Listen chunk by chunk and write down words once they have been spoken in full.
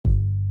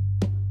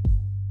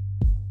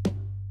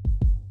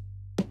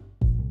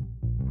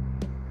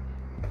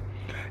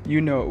You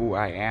know who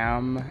I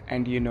am,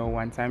 and you know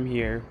once I'm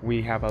here,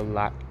 we have a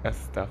lot of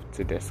stuff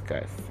to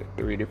discuss.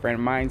 Three different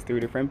minds,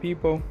 three different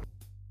people.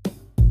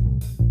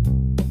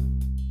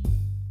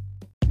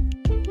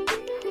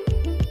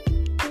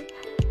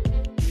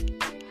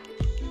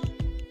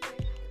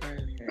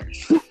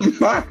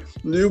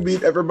 You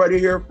beat everybody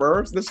here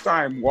first this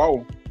time.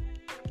 Whoa.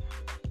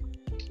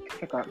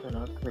 I got the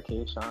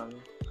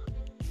notification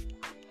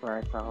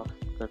right off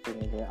the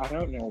thing here. I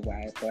don't know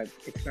why, but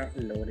it's not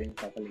loading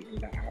properly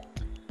in the app.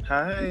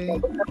 Hi.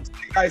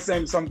 I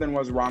saying something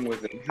was wrong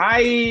with it.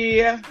 Hi.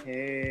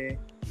 Hey.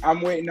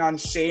 I'm waiting on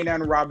Shane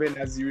and Robin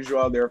as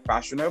usual. They're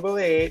fashionable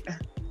late.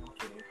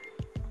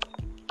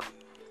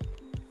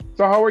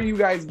 So how are you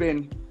guys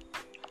been?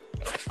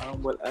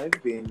 Well, I've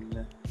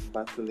been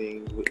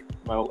battling with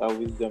my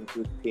wisdom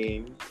tooth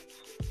pain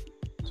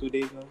 2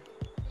 days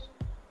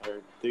now,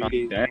 or 3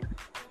 days now.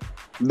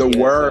 The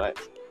word.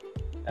 So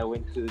I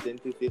went to the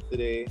dentist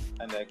yesterday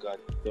and I got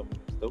some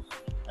stuff,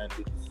 and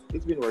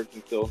it's been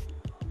working. So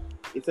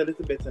it's a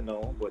little better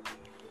now, but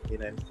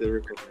I'm still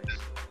recovering.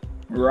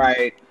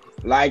 Right.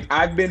 Like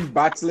I've been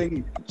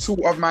battling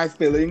two of my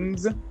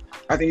fillings.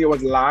 I think it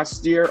was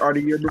last year or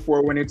the year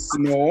before when it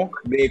snowed.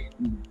 They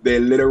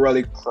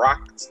literally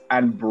cracked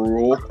and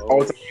broke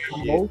out of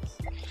my mouth.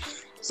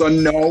 So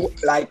now,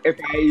 like if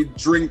I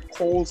drink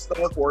cold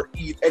stuff or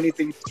eat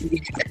anything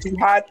too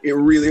hot, it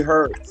really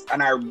hurts.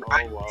 And I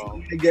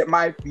get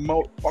my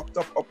mouth fucked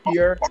up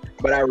here,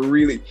 but I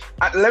really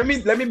let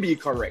me be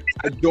correct.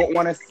 I don't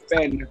want to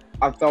spend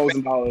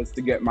 $1,000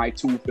 to get my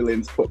two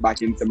fillings put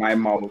back into my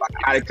mouth.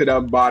 I could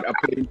have bought a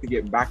plane to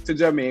get back to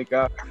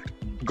Jamaica,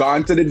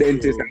 gone to the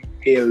dentist, and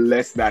pay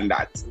less than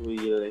that.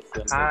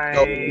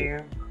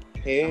 Hi.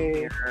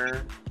 Hey.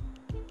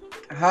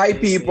 Hi,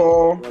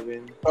 people.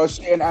 Robin. So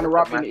Shane and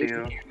Robin is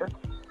here.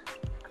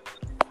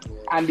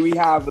 And we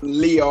have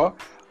Leo.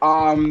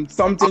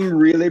 Something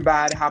really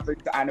bad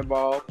happened to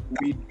Annabelle.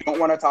 We don't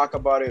want to talk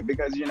about it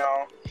because,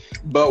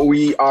 but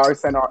we are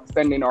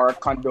sending our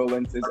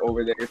condolences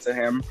over there to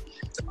him.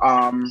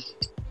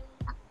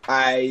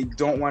 I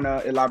don't want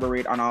to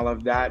elaborate on all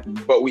of that,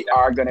 but we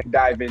are going to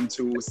dive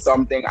into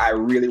something I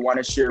really want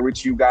to share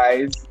with you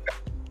guys,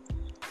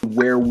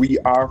 where we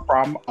are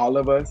from, all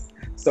of us.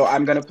 So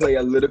I'm going to play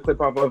a little clip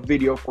of a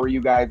video for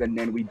you guys, and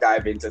then we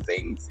dive into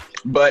things.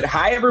 But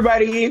hi,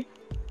 everybody.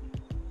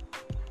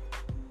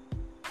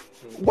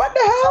 What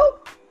the hell?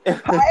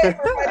 Hi,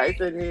 everybody. I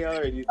said hey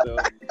already, so.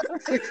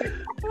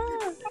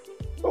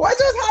 What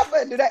just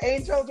happened? Did an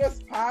angel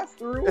just pass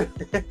through?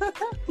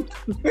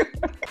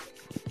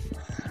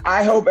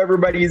 I hope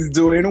everybody's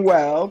doing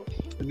well.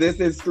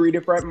 This is three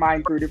different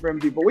minds, three different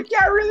people. We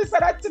can't really say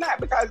that tonight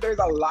because there's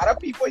a lot of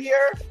people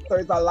here.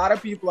 There's a lot of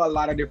people, a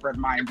lot of different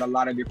minds, a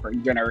lot of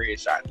different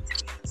generations.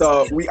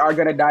 So we are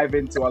going to dive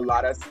into a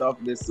lot of stuff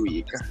this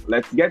week.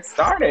 Let's get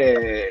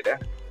started.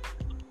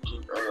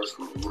 You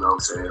know what I'm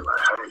saying?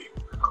 Like, hey,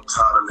 I'm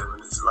tired of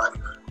living this life.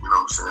 You know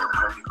what I'm saying?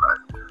 Hey,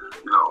 like,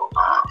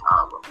 I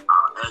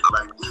act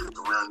like this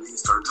around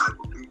these certain type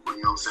of people.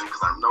 You know what I'm saying?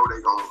 Because I know they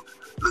going to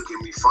look at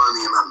me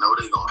funny and I know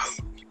they going to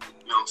hate me.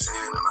 You know what I'm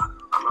saying? And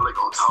I know they're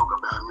going to talk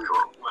about me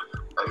or what.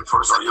 Hey,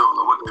 first of all, you don't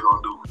know what they're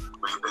going to do.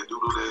 But if they do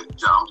that,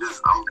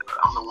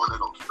 I'm the one that's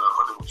going to keep it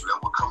 100 with you.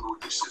 That will come with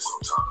this shit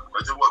sometimes.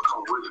 Like, that's what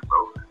come with it, bro.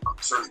 I'm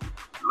telling you.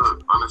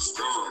 Look,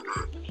 understand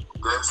that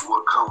that's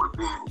what come with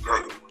being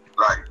gay.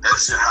 Like,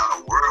 that's just how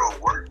the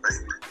world works,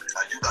 baby.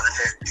 Like, you gotta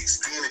have thick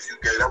skin if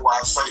you gay. That's why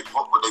I say,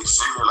 fuck what they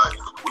say. Like,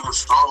 we the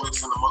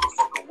strongest in the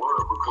motherfucking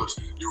world because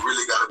you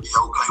really gotta be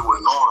okay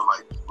with knowing,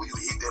 like, when you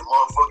hit that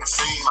motherfucking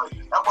scene, like,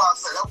 that's why I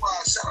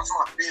shout out to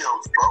my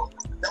films, bro.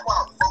 That's why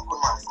I fuck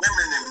with my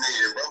feminine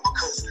men, bro,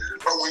 because,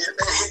 bro, when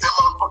they hit that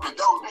motherfucking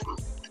dope,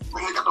 niggas, when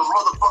they got those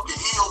motherfucking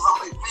heels on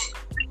their feet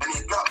and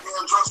they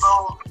goddamn dress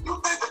on, you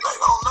think that they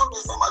don't know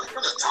that somebody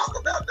finna talk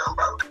about them,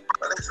 bro.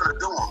 But they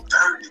finna do them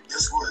dirty,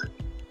 guess what?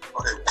 Or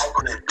they walk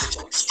on that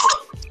bitch in his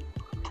truck.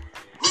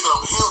 Nigga,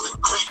 them heels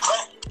and click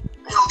clack.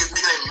 They don't get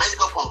nigga that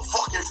makeup on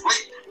fucking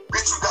fleek.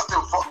 Bitch, you got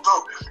them fucked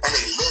up and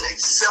they let they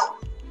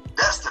self.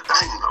 That's the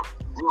thing, though.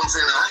 You know what I'm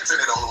saying? I ain't saying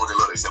they don't know what they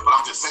love themselves, but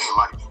I'm just saying,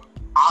 like,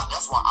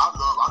 that's why I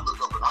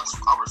look up and I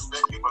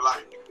respect people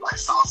like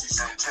Saucy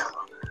Santana,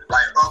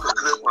 like Uncle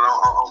Clip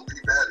on P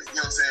Valley.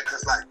 You know what I'm saying?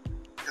 Because, like,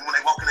 when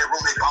they walk in that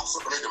room, they bounce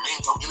up and they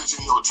demand your energy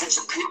and your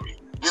attention,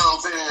 period. You know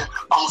what I'm saying?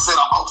 I'm set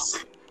up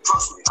opposite.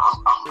 Trust me,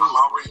 I'm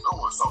already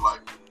knowing. So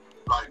like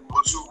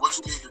what you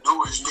need to do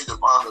is you need to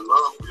find the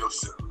love for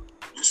yourself.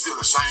 You still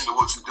ashamed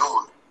of what you're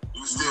doing.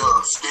 You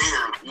still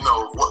scared,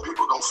 of what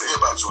people gonna say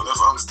about you, and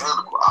that's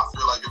understandable. I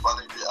feel like if I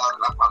didn't get out,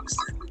 I probably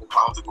still be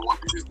positive going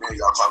through this man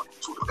y'all talking to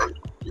today.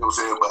 You know what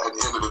I'm saying? But at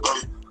the end of the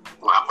day,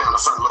 when I found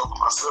a certain love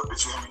for myself,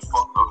 bitch, you ain't me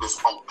fucked up this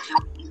phone,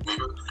 period,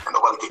 nigga. And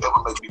nobody can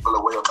ever make me feel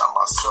a way about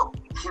myself,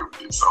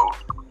 period. So,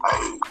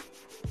 hey.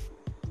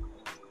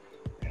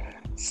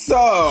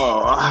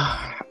 So,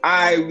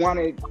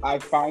 I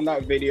found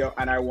that video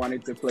and I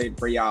wanted to play it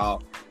for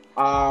y'all.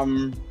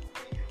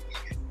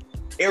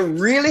 It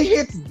really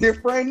hits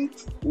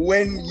different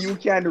when you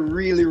can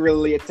really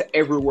relate to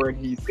every word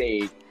he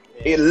says.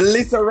 It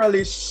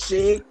literally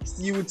shakes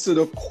you to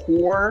the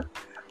core.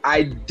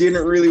 I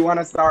didn't really want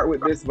to start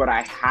with this, but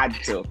I had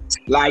to.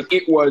 Like,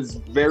 it was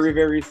very,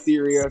 very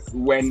serious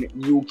when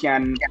you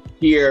can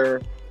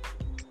hear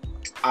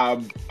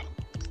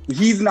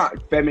he's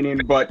not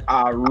feminine, but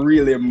a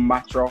really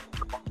macho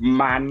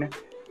man.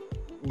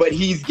 But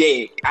he's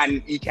gay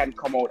and he can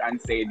come out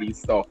and say these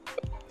stuff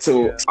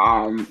to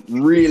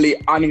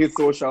really on his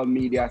social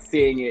media,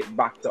 saying it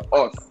back to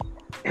us.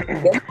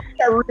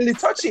 They're really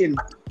touching.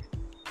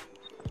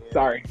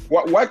 Sorry.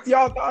 What's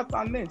your thoughts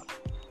on this?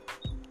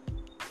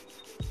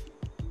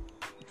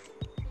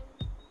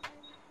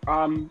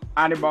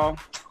 Annabelle.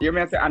 You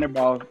may say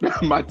Annabelle,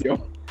 Matthew.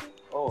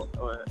 Oh,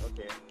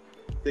 okay.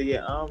 So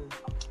yeah,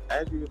 I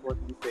agree with what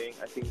he's saying.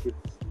 I think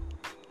it's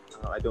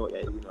I don't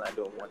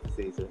want to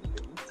say certain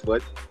things,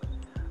 but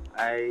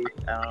I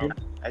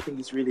think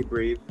it's really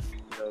brave,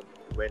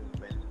 when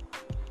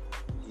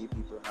gay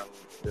people have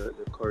the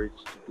courage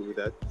to do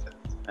that,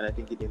 and I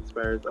think it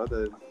inspires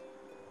others.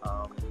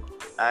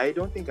 I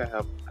don't think I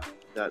have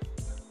that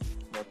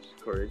much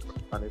courage,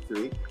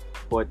 honestly,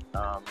 but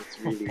it's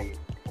really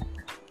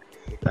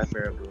it's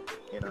admirable,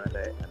 and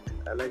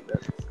I like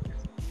that.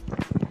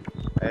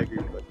 I agree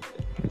with what you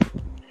said.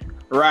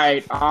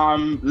 Right.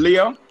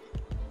 Leo?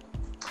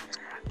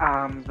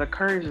 The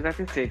courage that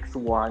it takes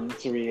one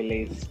to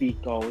really speak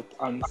out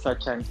on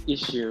such an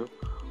issue,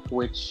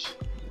 which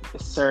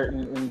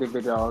certain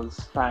individuals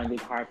find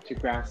it hard to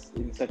grasp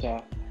in such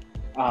a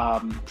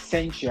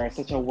century or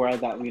such a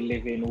world that we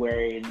live in,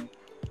 wherein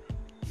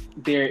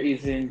there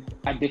isn't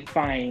a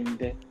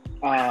defined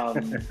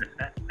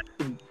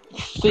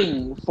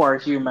thing for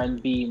a human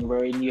being,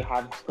 wherein you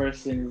have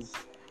persons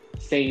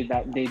say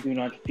that they do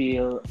not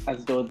feel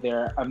as though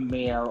they're a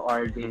male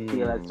or they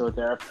feel as though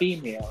they're a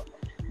female.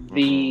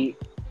 The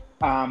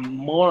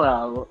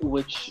moral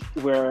which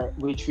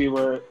we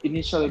were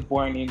initially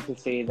born in to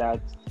say that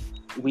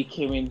we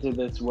came into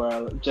this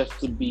world just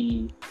to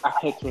be a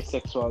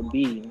heterosexual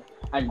being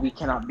and we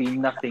cannot be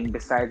nothing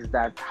besides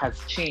that has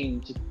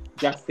changed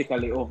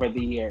drastically over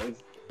the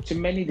years to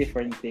many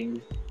different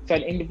things. So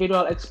an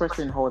individual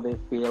expressing how they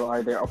feel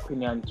or their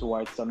opinion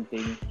towards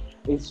something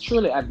is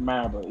truly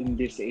admirable in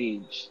this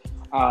age.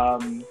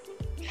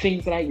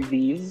 Things like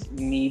these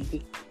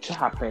need to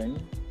happen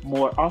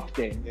more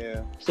often,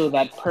 so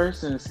that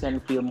persons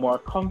can feel more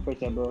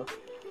comfortable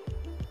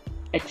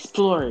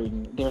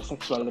exploring their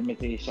sexual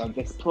limitations,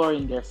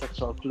 exploring their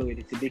sexual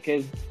fluidity,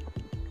 because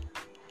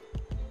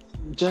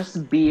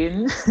just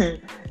being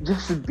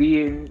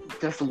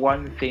just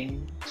one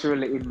thing,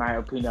 truly in my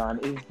opinion,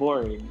 is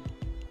boring.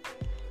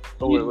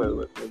 Oh,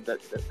 wait.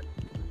 That's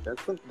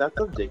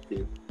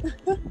subjective.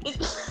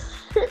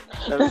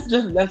 that's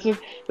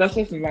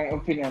just my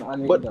opinion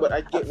on it. But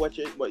I get what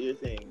you're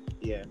saying.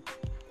 Yeah.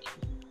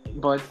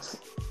 But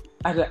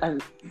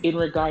in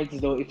regards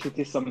though, if it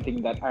is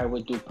something that I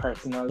would do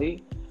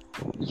personally,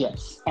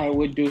 yes, I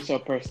would do so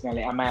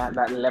personally. Am I at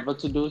that level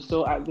to do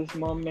so at this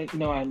moment?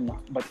 No, I'm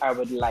not. But I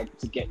would like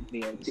to get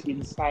there to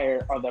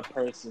inspire other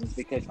persons,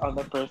 because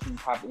other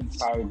persons have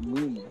inspired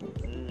me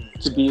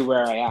to be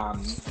where I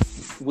am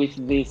with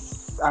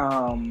this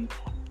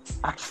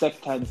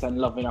acceptance and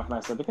loving of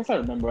myself. Because I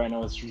remember when I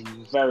was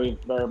very,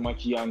 very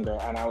much younger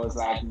and I was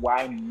like,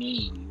 why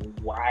me?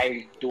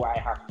 Why do I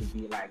have to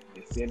be like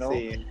this? And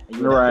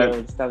your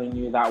parents telling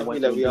you that what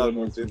you're doing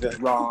is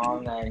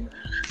wrong, and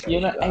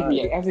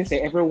as I say,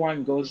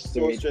 everyone goes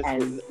through it,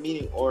 and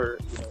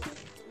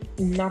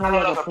not a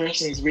lot of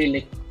persons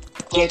really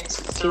get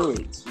through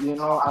it. A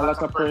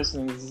lot of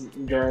persons,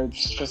 they're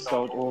stressed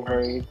out over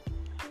it,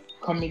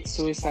 commit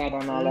suicide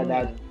and all of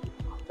that,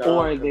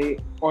 or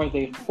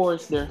they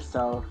force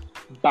themselves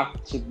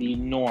back to the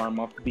norm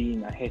of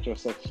being a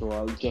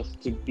heterosexual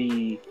just to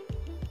be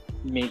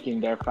making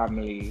their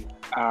family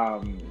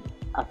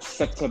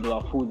acceptable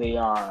of who they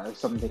are, or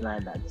something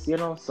like that.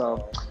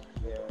 So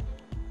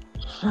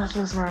that's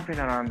just my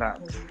opinion on that.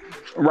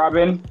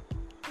 Robin?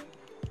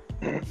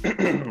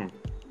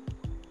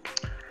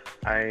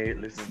 I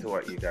listened to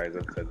what you guys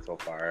have said so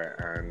far,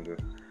 and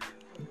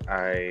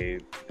I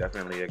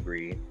definitely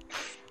agree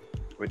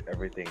with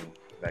everything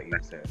that you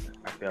said.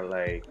 I feel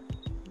like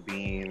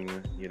being,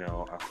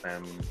 a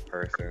femme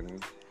person,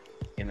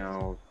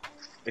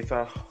 it's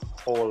a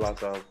whole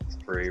lot of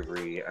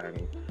bravery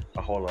and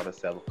a whole lot of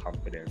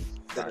self-confidence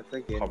that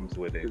comes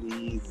with it.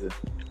 Please.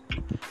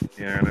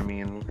 You know what I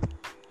mean?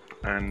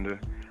 And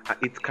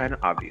it's kind of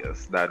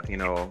obvious that,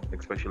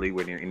 especially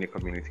when you're in the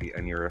community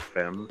and you're a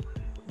femme,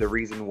 the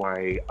reason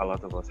why a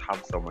lot of us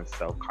have so much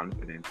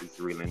self-confidence is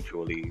really and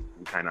truly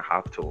we kind of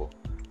have to.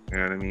 You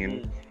know what I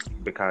mean?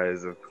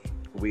 Because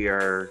we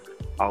are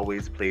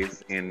always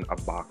placed in a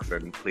box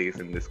and placed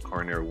in this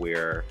corner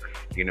where,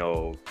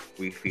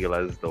 we feel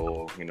as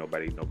though,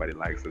 nobody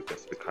likes us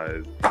just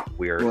because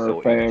we're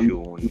so in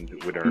tune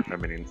with our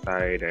feminine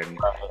side, and,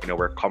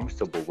 we're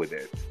comfortable with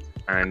it.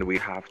 And we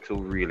have to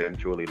really and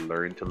truly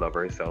learn to love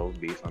ourselves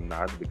based on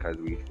that, because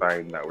we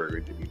find that we're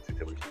going to be in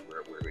situations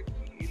where we're going to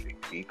be hating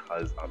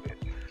because of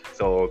it.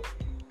 So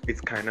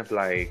it's kind of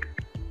like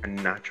a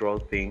natural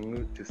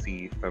thing to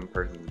see femme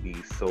persons be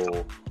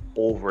so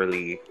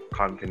overly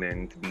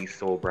confident, be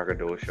so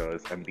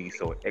braggadocious, and be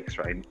so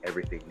extra in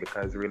everything.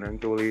 Because really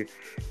and truly,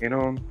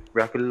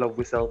 we have to love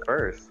ourselves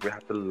first. We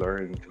have to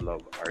learn to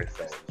love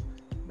ourselves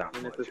that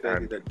In a much.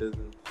 society And that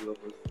doesn't love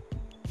us.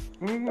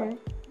 mhm.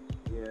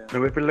 Yeah.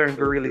 And we have to learn to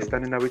So really true.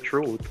 stand in our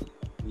truth.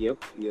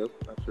 Yep,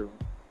 that's true.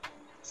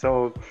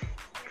 So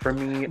for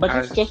me, But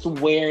it's as just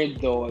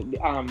weird though.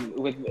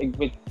 With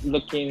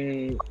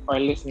looking or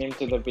listening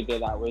to the video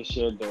that was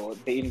shared though,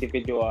 the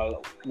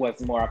individual was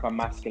more of a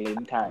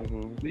masculine type.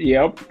 mhm,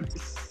 Yep.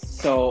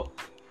 So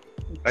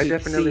I to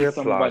definitely see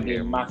applaud somebody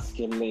him.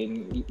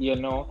 masculine,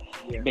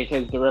 Yeah.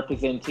 because the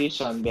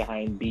representation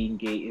behind being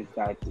gay is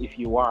that if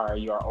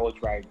you're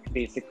outright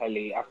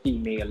basically a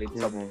female in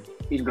some Mhm.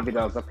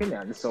 individual's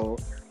opinion. So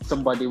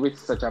somebody with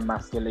such a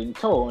masculine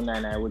tone,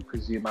 and I would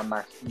presume a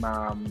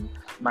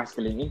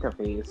masculine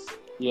interface,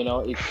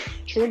 it's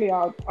truly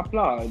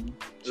applaud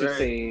to Right.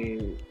 say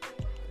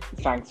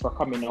thanks for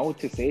coming out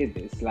to say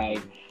this.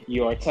 Like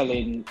you're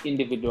telling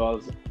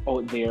individuals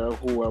out there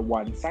who are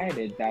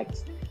one-sided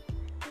that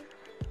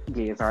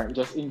gays aren't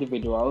just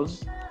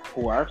individuals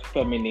who are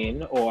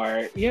feminine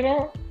or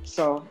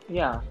so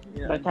yeah,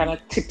 Yeah. that kind of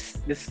tips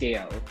the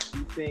scale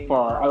He's saying,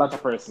 for a lot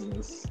of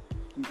persons.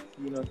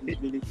 he's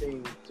really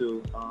saying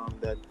to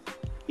that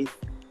if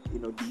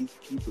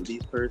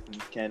these persons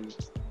can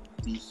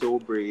be so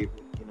brave,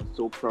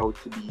 so proud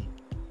to be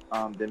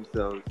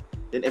themselves,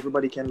 then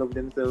everybody can love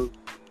themselves.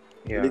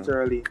 Yeah.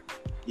 Literally,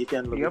 you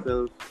can love Yep.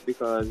 yourself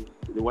because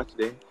watch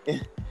them.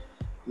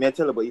 May I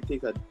tell you, but it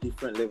takes a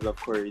different level of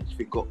courage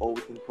to go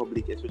out in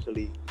public,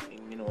 especially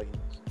in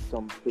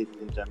some places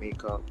in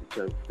Jamaica which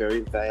are very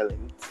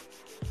violent,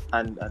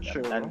 and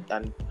Sure.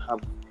 and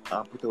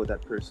have put out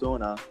that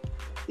persona.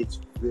 It's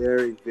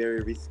very,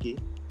 very risky,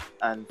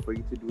 and for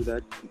you to do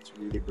that, it's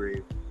really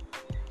brave.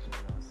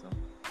 So.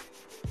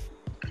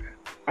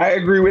 I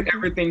agree with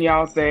everything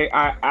y'all say.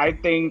 I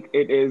think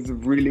it is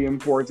really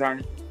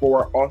important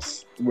for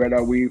us,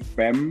 whether we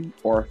femme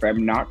or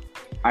femme not.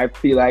 I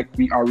feel like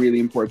we are really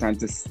important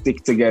to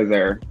stick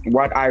together.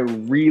 What I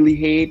really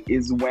hate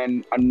is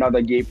when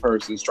another gay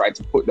person tries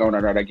to put down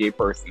another gay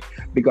person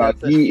because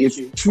That's an he is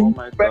issue. too Oh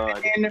my God.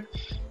 feminine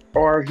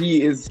or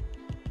he is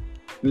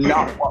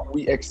not what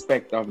we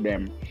expect of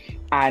them.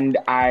 And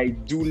I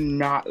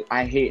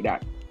hate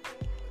that.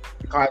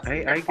 Because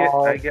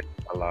I get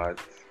a lot.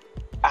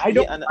 I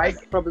don't and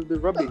like probably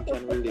Robin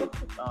can relate.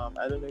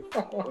 I don't know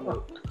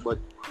if but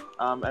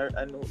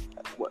I know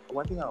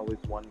one thing I always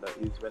wonder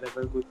is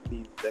whenever I go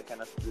to that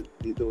kind of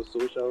those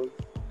socials,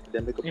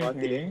 then make a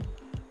party.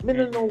 I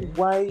don't know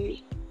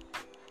why.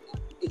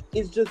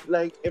 It's just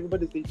like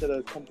everybody see each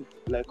other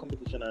as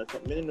competition or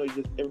something. I don't know. It's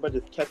just everybody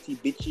just catty,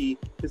 bitchy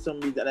for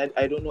some reason.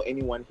 I don't know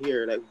anyone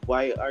here. Like,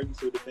 why are you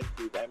so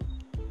defensive? I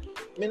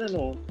don't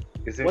know.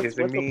 Is What's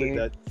it up with me?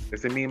 that?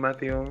 Is it me,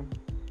 Matthew?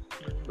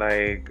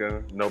 Like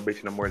no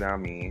bitch no more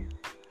than me.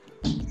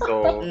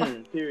 So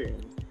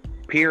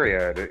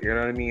period. You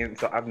know what I mean?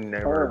 So I've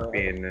never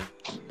been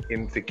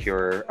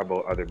insecure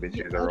about other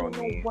bitches around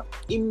me.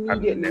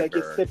 Immediately, like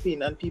you never. step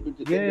in and people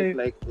just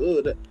like,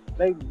 oh,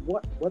 like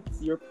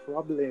what's your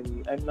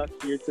problem? I'm not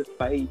here to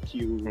fight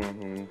you.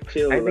 Mhm.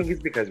 Chill. I think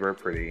it's because we're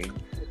pretty.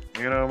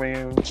 You know what I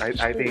mean?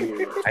 I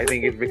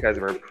think it's because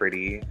we're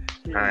pretty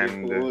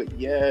and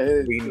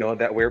we know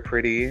that we're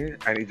pretty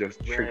and it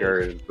just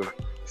triggers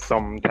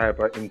some type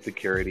of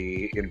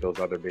insecurity in those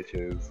other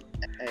bitches.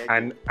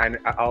 And I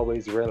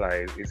always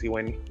realize, you see,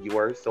 when you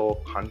are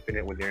so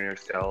confident within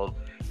yourself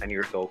and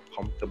you're so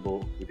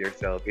comfortable with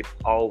yourself, it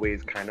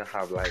always kind of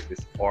have like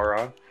this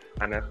aura,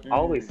 and I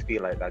always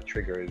feel like that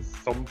triggers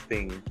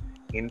something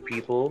in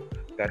people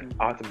that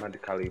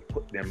automatically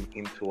put them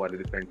into a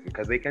defensive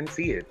because they can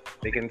see it.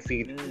 They can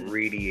see it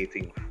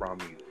radiating from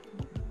you.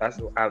 That's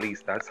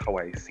how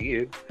I see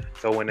it.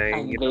 So when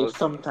they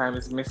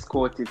sometimes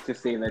misquote it to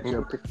say that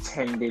you're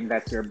pretending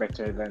that you're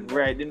better than them.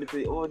 Right, then they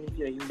say, oh,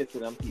 you're better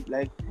than people.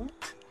 Like, what?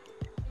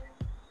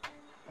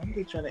 I'm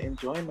just trying to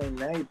enjoy my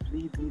night.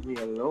 Please leave me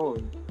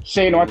alone.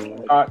 Shane, what's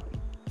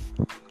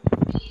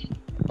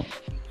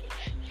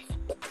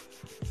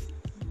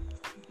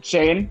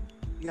Shane?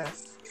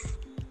 Yes.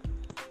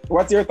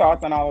 What's your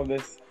thoughts on all of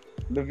this?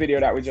 The video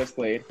that we just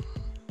played.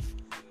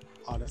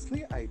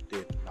 Honestly, I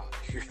did not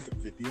hear the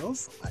video,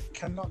 so I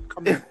cannot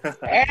comment.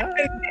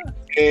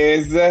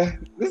 This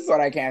is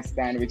what I can't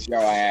stand with your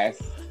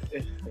ass.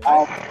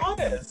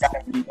 Honest.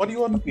 What do you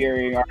want to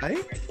hearing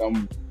right?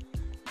 some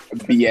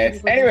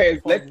BS.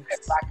 Anyways, let's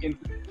get back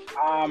into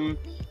it.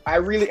 I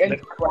really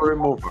enjoyed before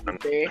we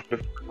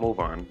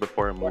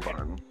move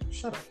on.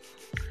 Shut up.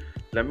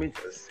 Let me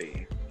just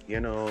say,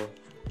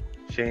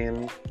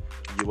 Shane,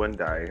 you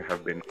and I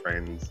have been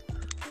friends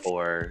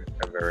for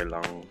a very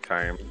long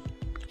time,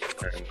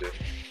 and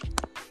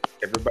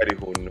everybody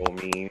who know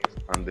me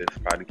on this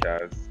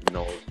podcast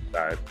knows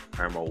that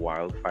I'm a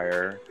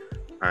wildfire,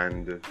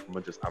 and I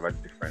just have a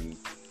different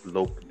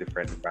look,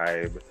 different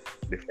vibe,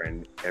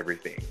 different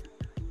everything.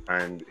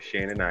 And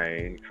Shane and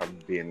I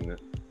have been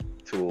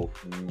to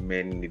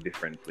many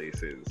different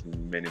places,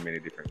 many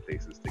different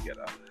places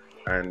together.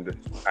 And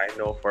I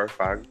know for a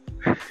fact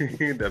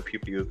that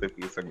people used to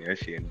feel some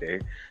Shane Day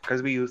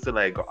because we used to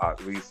like go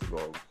out, we used to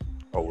go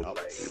out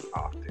like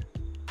often,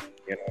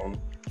 you know.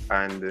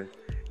 And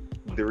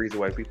the reason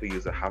why people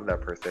used to have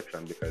that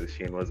perception because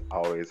Shane was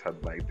always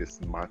had like this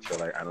macho,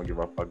 like I don't give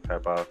a fuck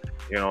type of,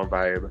 you know,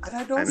 vibe. And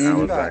I don't And see I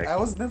was that. like- I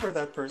was never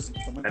that person.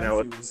 So I'm And I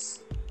was-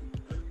 confused.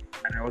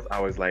 And I was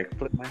always like,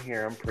 flip my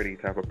hair, I'm pretty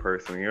type of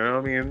person, you know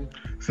what I mean?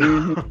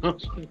 So,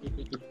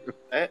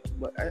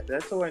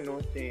 That's how I know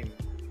Shane.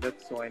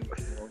 That's how I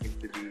know him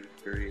to be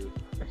for real.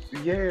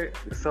 yeah,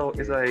 so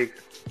it's like,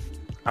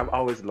 I've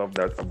always loved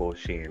that about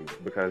Shane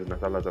because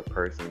not a lot of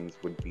persons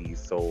would be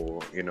so,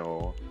 you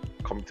know,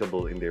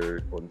 comfortable in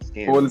their own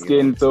skin. Own you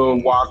skin know?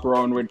 to walk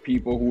around with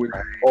people who is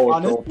also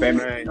Honestly,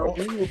 feminine. Right. no,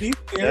 to be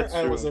fair, That's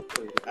I true. was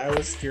afraid. I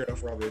was scared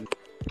of Robin.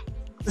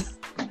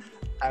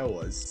 I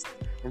was.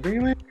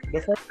 Really?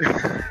 The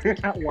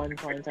first, At one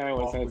point, I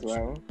was as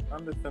well.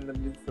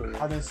 Understandably so.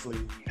 honestly,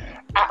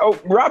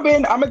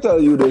 Robin, I'm gonna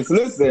tell you this.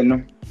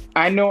 Listen,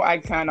 I know I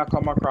kind of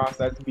come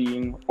across as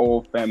being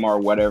old femme or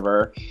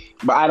whatever,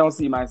 but I don't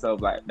see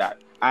myself like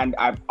that. And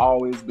I've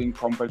always been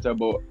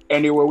comfortable.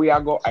 Anywhere we are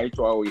go, I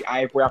throw away.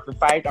 If we have to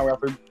fight and we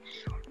have to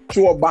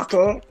throw a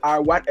battle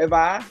or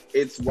whatever,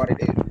 it's what it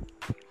is.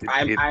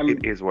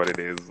 It is what it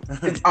is.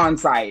 It's on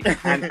site,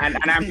 and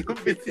I'm.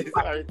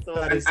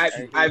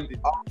 I've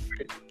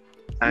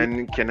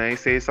And can I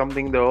say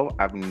something though?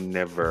 I've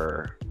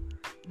never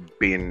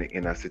been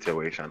in a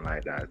situation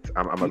like that.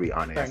 I'm gonna be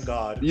honest. thank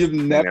God. You've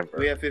never.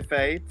 We have to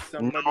fight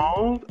somebody.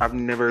 No, I've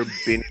never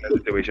been in a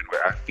situation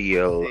where I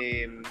feel,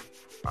 Same.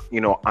 you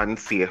know,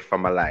 unsafe for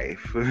my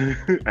life.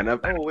 And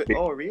I've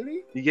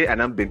Really? yeah,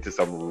 and I've been to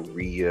some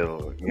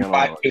real, you know,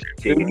 But-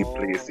 shady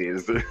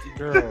places.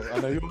 Girl, I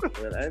know you,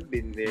 Well, I've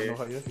been you know there.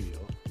 how you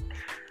feel.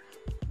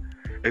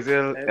 Is it?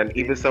 I've And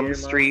even been some there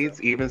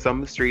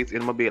streets,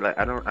 in my bit, like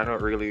I don't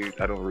really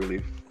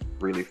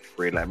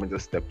afraid. Like I'm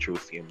just step through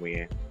same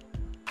way.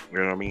 You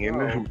know what I mean?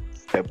 Oh.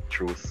 Step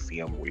through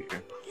same way.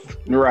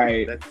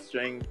 Right. That's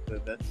strength.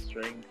 That's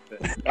strength.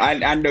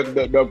 And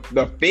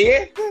the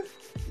faith,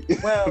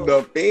 Well,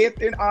 the faith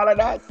in all of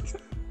that.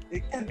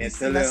 It can be Yeah,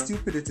 seen tell as you.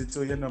 stupidity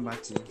too, you know,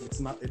 Matthew. It's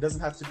not. It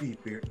doesn't have to be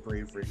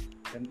bravery.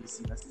 It can be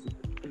seen as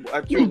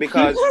stupidity. true,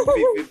 because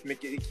if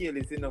make it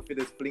careless enough, you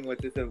just fling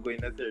what yourself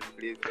going a certain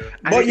place.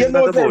 And But it you is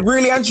know not that about-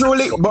 really and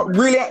truly,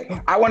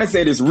 I want to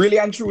say this, really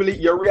and truly,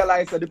 you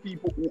realize that the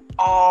people who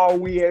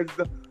always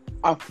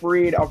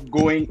afraid of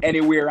going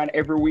anywhere and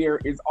everywhere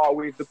is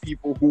always the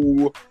people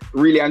who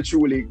really and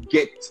truly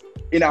get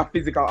in a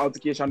physical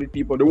altercation with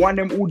people. The one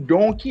them who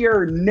don't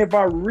care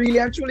never really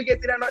and truly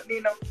get in a nothing,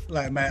 you know.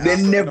 Like my They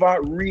ass- never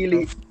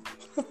really.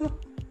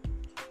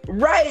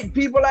 Right,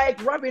 people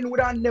like Robin would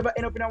have never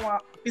end up in a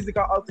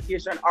physical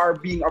altercation or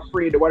being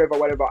afraid or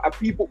whatever. And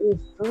people who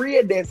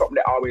afraid there's something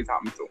that always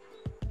happens to,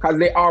 because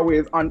they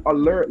always on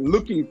alert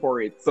looking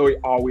for it, so it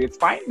always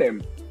find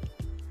them.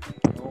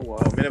 Oh wow,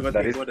 I never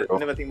That think is about it. true. I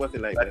never think about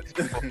it like That is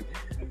that.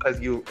 Because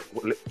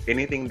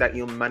anything that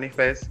you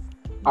manifest,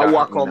 I that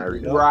walk happen up. in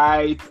real.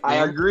 Right, I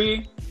Yeah.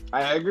 agree.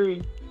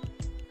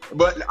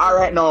 But all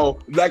right, now,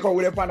 like how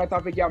we on the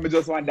topic, yeah, I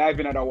just want to dive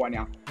in another one.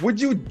 Yeah, would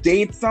you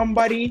date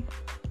somebody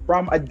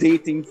from a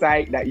dating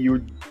site that you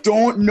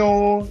don't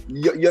know?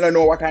 You don't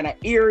know what kind of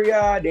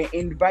area they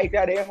invite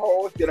at their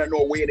house. You don't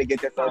know where they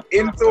get yourself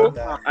into.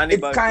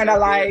 Hannibal kinda Lecter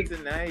like-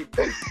 tonight.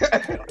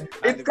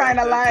 It's kind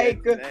of Hannibal like,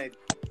 Lecter tonight.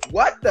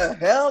 what the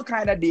hell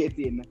kind of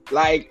dating?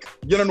 Like,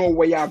 you don't know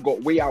where you go,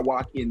 where you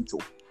walk into.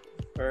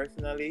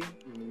 Personally,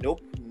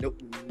 nope. That's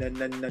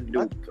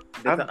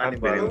I've an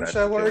been in Hannibal. that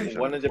Shall worry.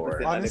 situation 100%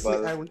 before. Honestly,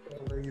 Hannibal. I would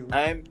tell you.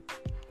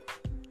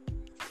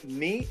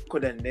 Me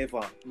could have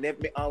never me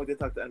out to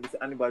talk to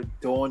Hannibal,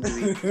 don't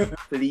do it.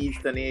 Please,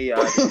 Tania. I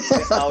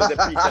was a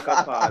preacher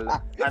call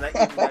and I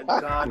even got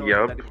gone Yup.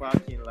 out of the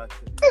parking lot.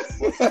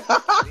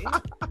 But me,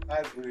 I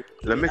agree.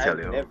 Let me tell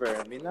I've you.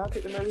 never. Me not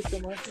take the risk so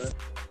much.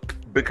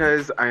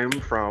 Because I'm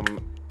from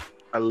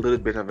a little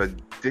bit of a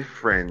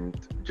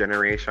different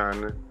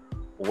generation.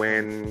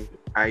 When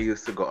I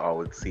used to go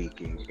out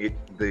seeking,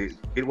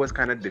 it was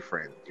kind of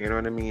different. You know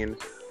what I mean?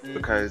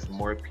 Because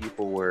more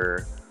people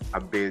were a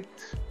bit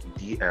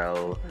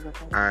DL,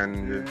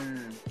 and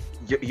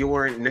you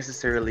weren't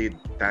necessarily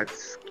that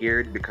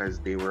scared because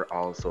they were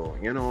also,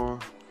 you know,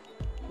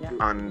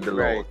 on the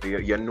low. Right.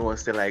 You know,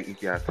 still like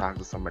if you talk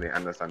to somebody,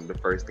 understand the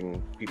first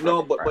thing people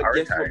No, but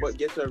guess prioritize. what? But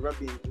guess what,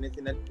 Robin?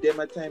 In a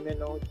demo time, you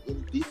know,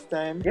 in this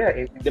time, Yeah,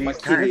 it, they might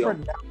it's kill time. you.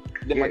 Different now.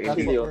 They might Yeah, That's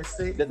kill what you. we're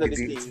saying. That's what It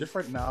they It's think.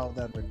 different now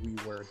than when we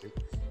were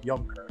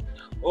younger.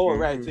 Oh,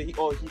 right. So he's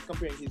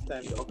comparing his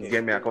time. To, okay.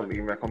 Yeah, me I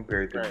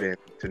compare it to Right. then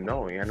to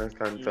now. You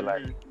understand? So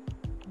like Mhm.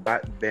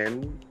 back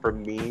then, for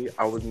me,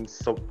 I wasn't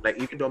so like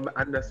even though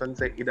I understand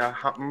say it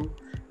happen,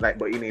 like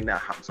but it ain't not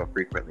happen so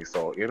frequently.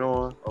 So you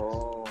know,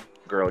 Oh.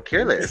 girl,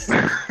 careless.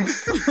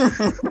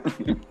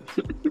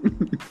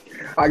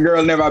 A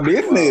girl never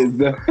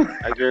business.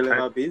 A girl in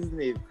my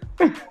business.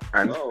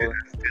 and Oh.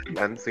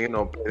 and so you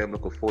know play them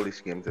look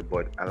foolish games,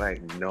 but I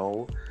like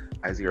no,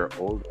 as you're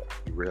older,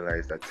 you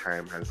realize that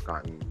time has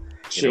gotten,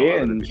 you know, a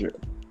little Change. bit.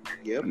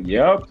 Yep.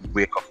 Yep.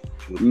 Wake up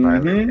to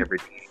violent Mhm. every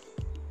day.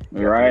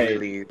 Right.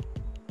 Really,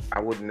 I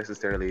wouldn't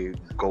necessarily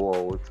go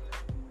out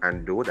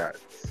and do that.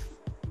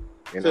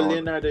 You So know,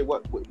 Leonardo,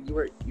 what you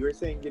were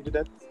saying? You did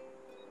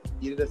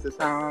a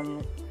sister.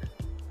 I'm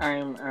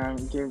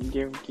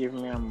give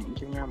me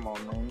a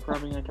moment.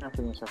 Probably I can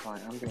finish a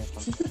point. I'm doing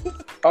something.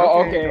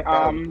 Oh, Okay, okay. no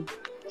problem.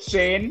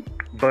 Shane.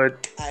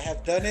 but I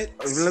have done it.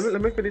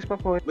 let me finish my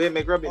point. Wait,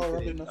 make Robin Oh,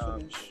 finish. Robin, not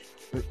finished.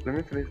 Let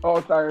me finish.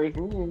 Oh, sorry.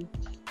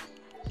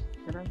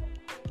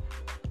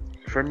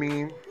 For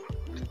me,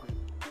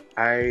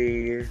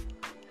 I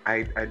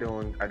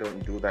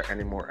don't do that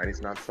anymore, and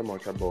it's not so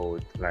much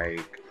about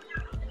like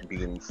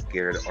being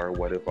scared or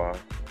whatever.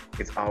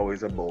 It's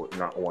always about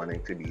not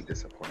wanting to be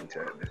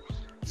disappointed.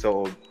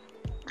 So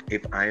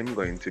if I'm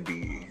going to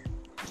be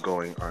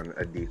going on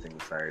a dating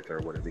site or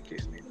whatever the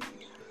case may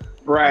be,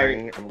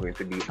 Right. I am going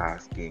to be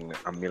asking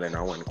a million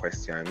and one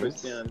questions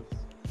Christians.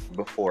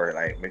 before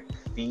like me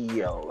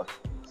feel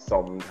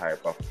some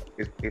type of,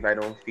 if I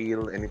don't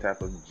feel any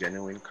type of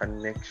genuine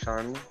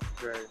connection.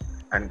 Right.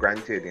 And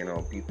granted, you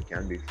know, people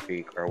can be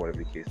fake or whatever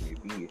the case may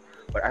be,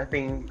 but I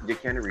think you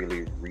can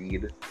really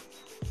read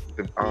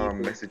the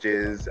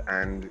messages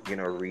and, you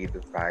know, read the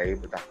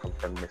vibe that comes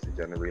from the message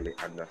and really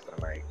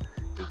understand, like,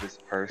 is this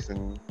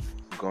person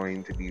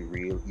going to be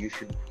real? You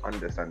should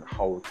understand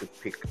how to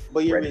pick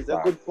But you red raise a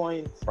flags good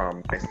point.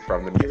 from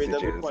the You raise a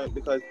good messages. point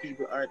because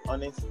people aren't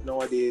honest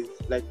nowadays.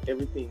 Like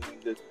everything,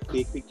 the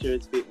fake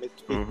pictures, fake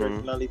message, fake Mhm.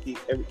 personality.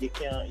 You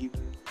can't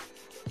even.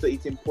 So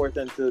it's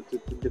important to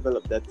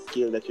develop that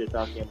skill that you're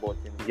talking about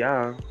in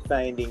Yeah,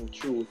 finding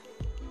truth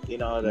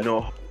in all that.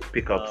 know how to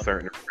pick up um,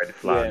 certain red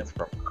flags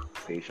from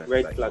conversations.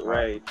 Red that flag, you have.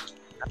 right?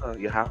 Yeah,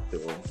 you have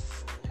to.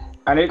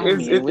 And it I is.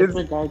 mean, It with is.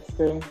 regards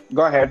to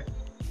Go ahead.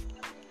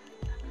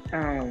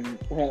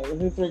 well,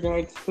 with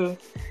regards to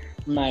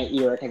my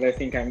era, because I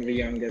think I'm the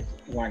youngest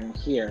one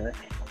here.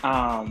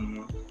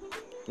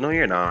 No,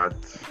 you're not.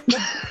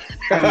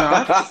 I'm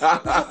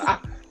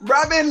not.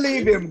 Robin,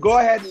 leave him. Go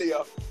ahead,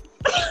 Leo.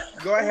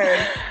 Go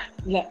ahead.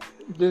 Yeah,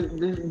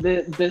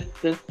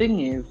 the thing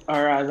is,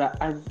 or rather,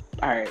 as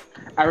all right,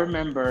 I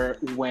remember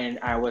when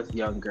I was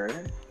younger,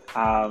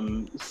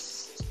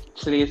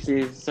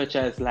 places such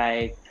as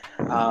like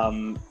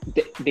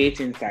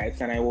dating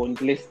sites, and I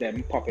won't list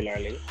them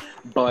popularly,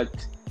 but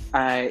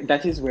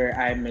that is where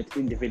I met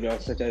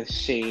individuals such as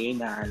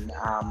Shane and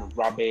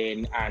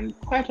Robin and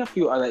quite a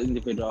few other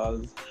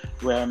individuals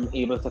where I'm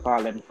able to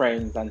call them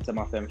friends and some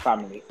of them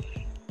family.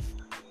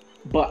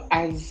 But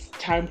as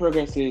time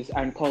progresses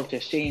and culture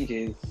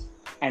changes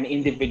and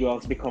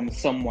individuals become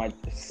somewhat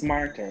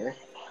smarter,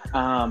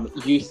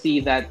 you see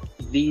that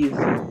these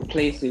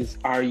places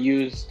are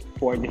used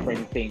for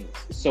different things.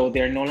 So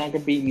they're no longer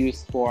being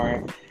used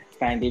for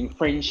finding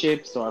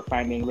friendships or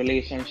finding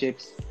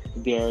relationships.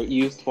 They're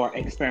used for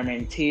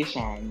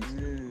experimentations.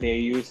 They're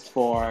used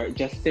for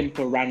just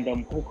simple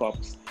random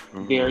hookups.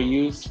 They're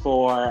used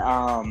for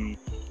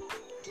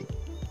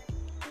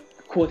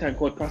quote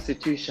unquote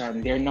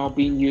prostitution. They're now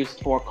being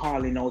used for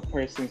calling out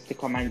persons to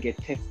come and get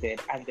tested,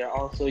 and they're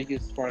also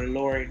used for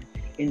luring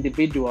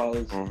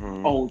individuals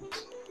out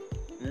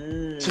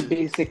to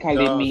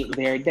basically meet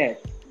their death.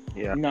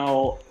 Yeah.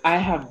 Now, I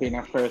have been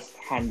a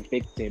first-hand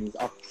victim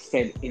of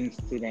said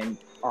incident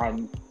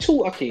on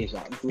 2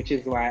 occasions, which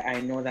is why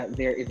I know that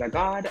there is a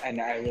God and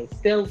I will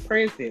still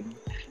praise him,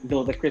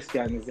 though the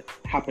Christians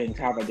happen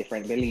to have a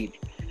different belief.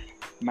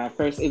 My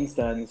first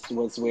instance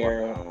was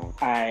where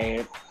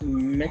I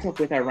met up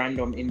with a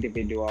random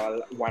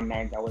individual one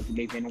night. I was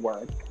leaving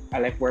work. I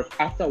left work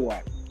after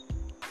work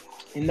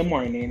in the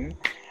morning,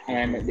 and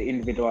I met the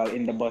individual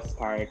in the bus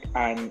park.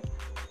 And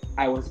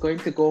I was going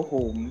to go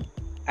home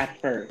at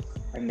first,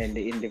 and then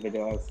the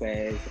individual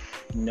says,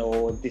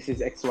 "No, this is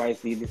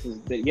XYZ. This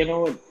is the you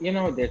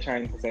know they're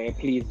trying to say,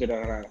 please do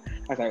that." I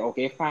was like,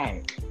 "Okay,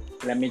 fine.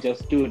 Let me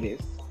just do this."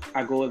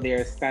 I go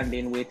there,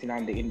 standing, waiting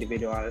on the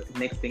individual.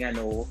 Next thing I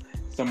know,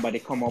 somebody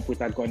come up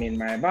with a gun in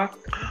my back.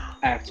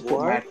 I have to put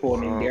my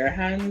phone in their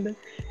hand,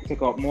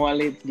 take out my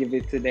wallet, give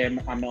it to them,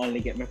 and only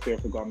get my fear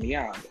to go on the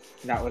yard.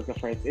 That was the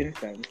first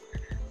instance.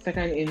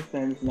 Second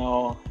instance,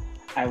 now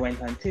I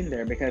went on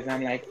Tinder because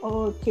I'm like,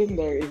 oh,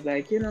 Tinder is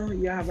like, you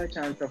have a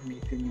chance of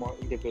meeting more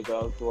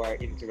individuals who are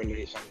into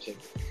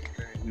relationships.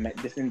 I met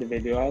this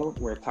individual,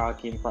 we're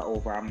talking for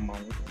over a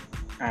month.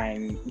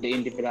 And the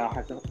individual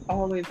has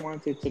always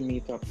wanted to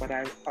meet up, but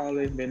I've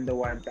always been the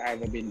one to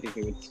either been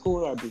busy with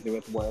school or busy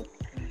with work.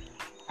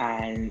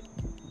 And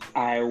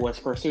I was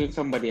pursuing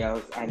somebody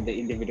else, and the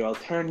individual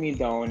turned me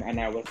down,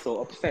 and I was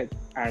so upset.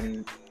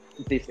 And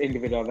this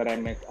individual that I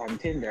met on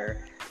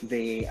Tinder,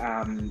 they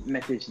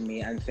messaged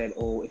me and said,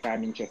 "Oh, if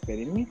I'm interested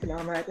in meeting,"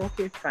 I'm like,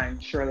 "Okay, fine,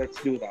 sure, let's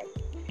do that."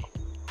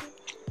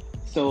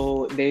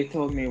 So they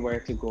told me where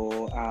to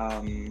go.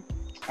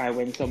 I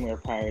went somewhere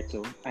prior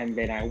to, and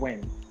then I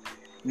went.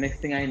 Next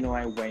thing I know,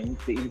 I went.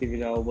 The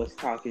individual was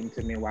talking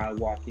to me while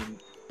walking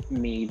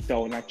me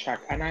down a track,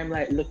 and I'm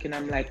like looking.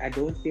 I'm like, I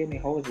don't see any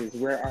houses.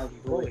 Where are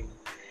we going?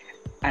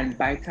 And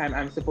by time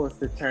I'm supposed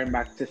to turn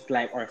back to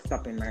slide or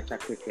stop in my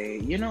track to say,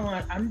 you know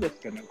what, I'm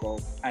just gonna go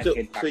and So,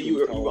 head back so in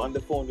you town. were on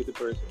the phone with the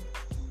person.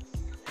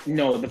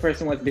 No, the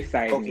person was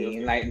beside Okay, me,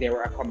 okay. like they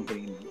were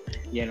accompanying me,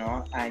 you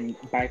know. And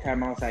by the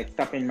time I was like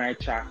stopping my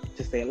track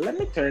to say, let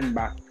me turn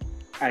back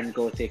and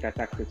go take a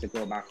taxi to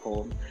go back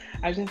home,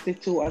 I just see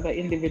two other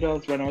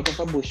individuals run out of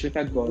a bush with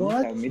a gun,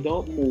 What? tell me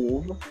don't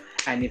move,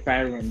 and if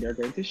I run, they're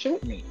going to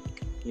shoot me,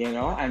 you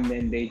know. And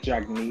then they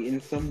drag me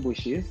in some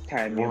bushes,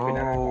 tie me up in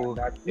a Whoa.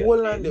 that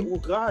Hold on, building. oh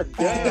god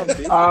damn,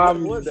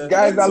 bitch. What the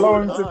Guys, hell's allow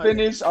going him to on?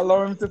 finish.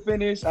 Allow him to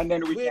finish, and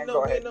then we can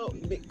go ahead. No,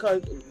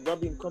 because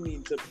Robin come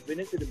in to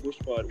finish the bush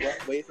part.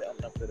 What is it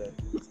after that?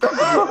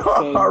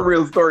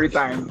 Real story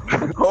time.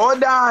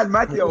 Hold on,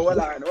 Matthew. Hold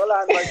on,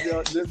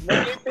 Matthew. Just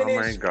let me Oh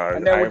my finish, god,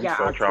 and then I we am can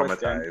so ask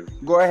questions.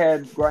 traumatized. Go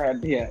ahead.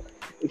 Yeah.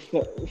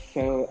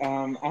 So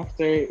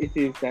after it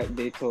is that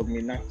they told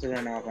me not to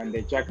run off and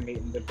they dragged me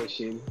in the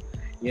bushes,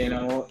 you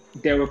know,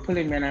 they were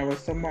pulling me and I was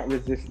somewhat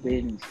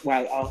resisting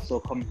while also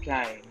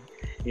complying,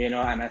 you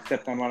know, and I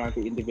stepped on one of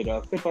the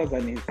individual slippers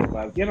and his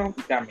slippers, you know,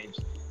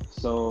 damaged.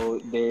 So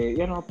they,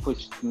 you know,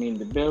 pushed me in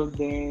the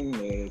building,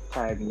 they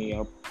tied me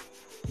up,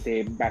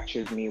 they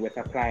battered me with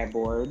a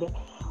plyboard,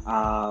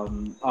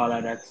 all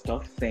of that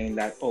stuff, saying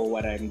that, oh,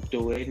 what I'm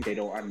doing, they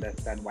don't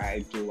understand why I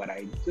do what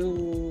I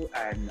do,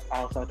 and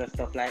all sorts of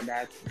stuff like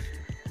that.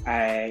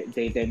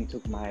 They then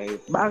took my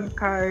bank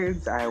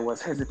cards. I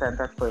was hesitant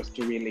at first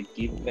to really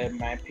give them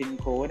my PIN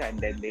code, and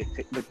then they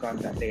took the gun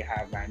that they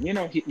have and, you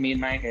know, hit me in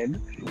my head.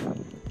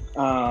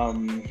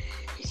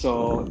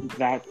 So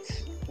that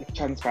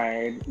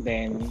transpired.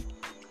 Then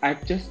I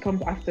just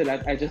come after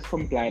that. I just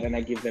complied and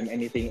I give them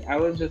anything. I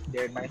was just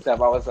there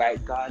myself. I was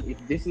like, God, if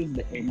this is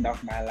the end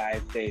of my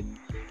life, then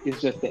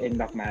it's just the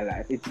end of my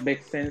life. It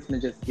makes sense to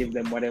just give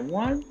them what they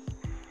want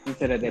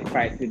instead of they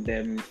fight with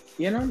them.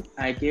 You know,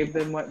 I gave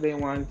them what they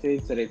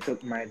wanted, so they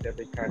took my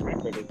debit card, my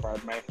credit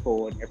card, my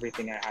phone,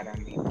 everything I had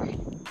on me.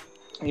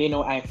 You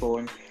know,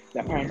 iPhone.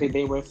 Apparently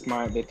they were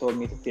smart. They told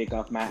me to take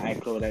off my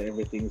iCloud and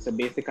everything. So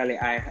basically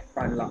I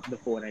unlocked the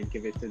phone and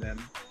give it to them.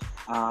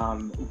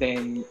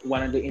 Then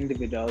one of the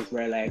individuals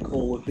were like,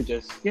 oh, if we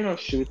just, you know,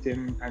 shoot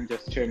him and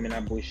just throw him in a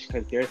bush,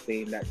 because they're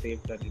saying that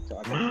they've done it to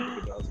other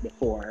individuals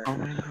before. Oh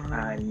my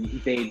god. And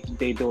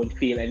they don't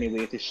feel any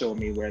way to show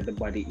me where the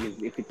body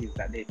is, if it is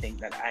that they think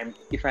that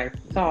if I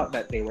thought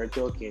that they were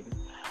joking.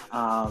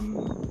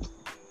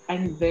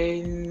 And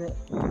then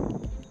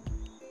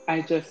I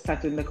just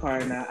sat in the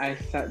corner. I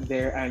sat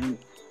there and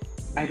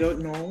I don't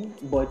know,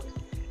 but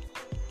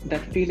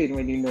that feeling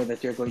when you know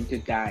that you're going to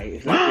die,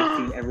 it's like you're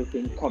seeing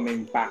everything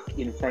coming back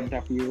in front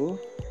of you.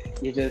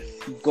 You're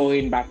just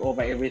going back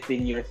over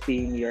everything. You're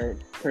seeing your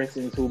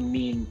persons who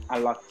mean a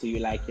lot to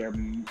you,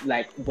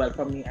 well,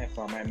 for me, I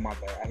saw my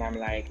mother, and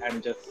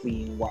I'm just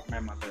seeing what my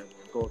mother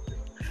would go through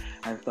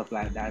and stuff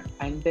like that.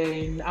 And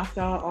then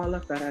after all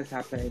of that has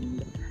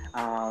happened,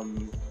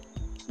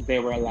 they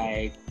were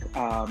like,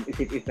 if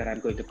it is that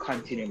I'm going to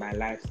continue my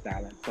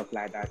lifestyle and stuff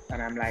like that.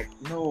 And I'm like,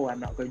 no, I'm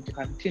not going to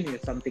continue.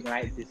 Something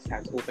like this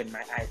has opened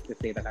my eyes to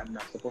say that I'm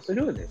not supposed to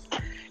do this,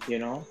 you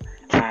know?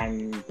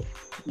 And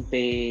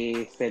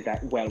they said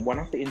that, well, one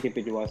of the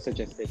individuals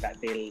suggested that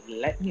they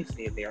let me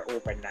stay there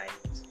overnight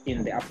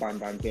in the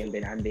abandoned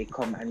building and they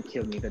come and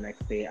kill me the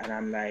next day. And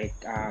I'm like,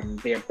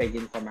 they're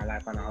begging for my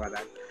life and all of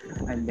that.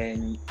 And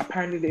then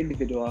apparently the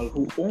individual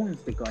who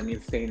owns the gun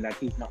is saying that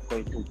he's not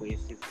going to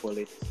waste his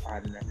bullets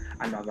on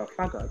another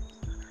faggot.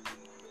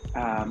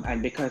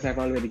 And because I've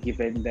already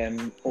given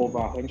them over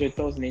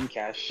 100,000 in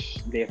cash,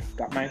 they've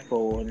got my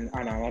phone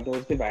and all of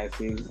those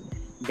devices.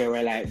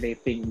 They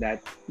think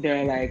that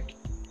they're like,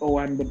 oh,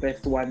 I'm the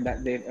best one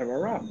that they've ever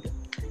robbed,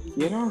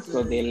 you know.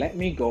 So they let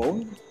me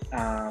go.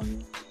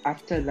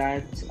 After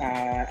that,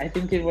 I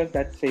think it was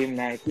that same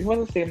night. It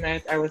was the same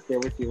night I was there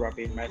with you,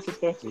 Robin. My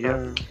sisters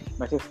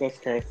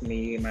cursed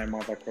me. My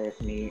mother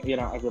cursed me. You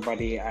know,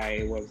 everybody.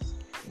 I was.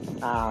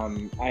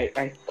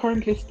 I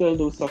currently still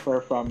do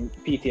suffer from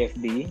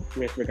PTSD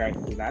with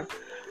regards to that.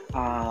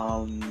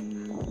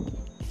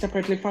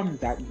 Separately from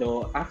that,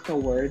 though,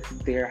 afterwards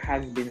there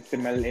has been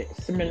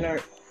similar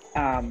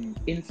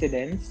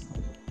incidents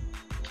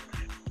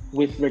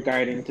with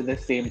regarding to the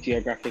same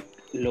geographic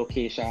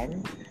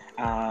location,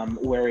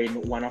 wherein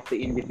one of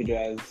the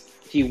individuals,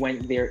 he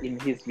went there in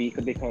his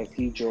vehicle because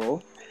he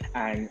drove,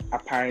 and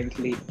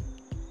apparently,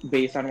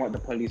 based on what the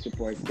police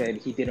report said,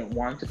 he didn't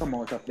want to come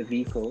out of the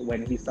vehicle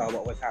when he saw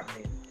what was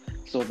happening.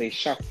 So they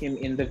shot him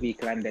in the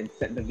vehicle and then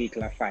set the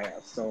vehicle afire.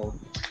 So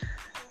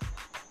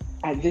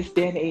at this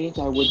day and age,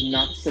 I would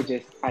not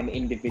suggest an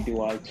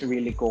individual to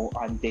really go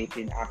on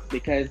dating apps,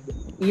 because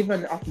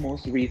even of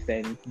most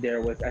recent,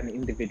 there was an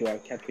individual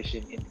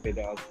catfishing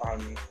individuals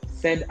on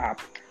said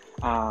app,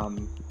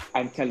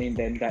 and telling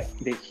them that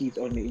he's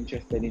only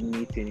interested in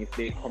meeting if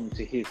they come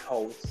to his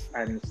house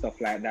and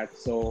stuff like that.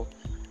 So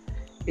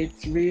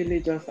it's really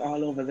just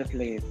all over the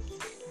place,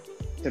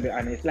 to be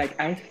honest. Like,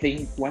 I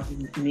think what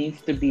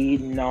needs to be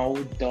now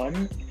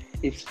done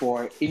is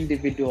for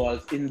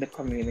individuals in the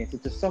community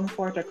to some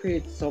part or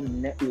create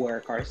some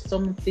network or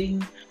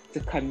something to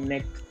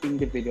connect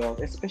individuals,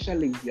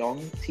 especially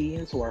young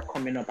teens who are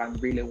coming up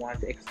and really want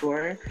to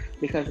explore,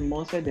 because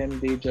most of them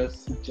they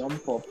just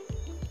jump up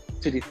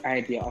to this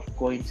idea of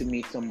going to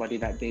meet somebody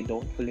that they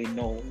don't fully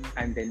know,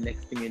 and then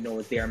next thing you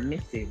know they are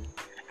missing.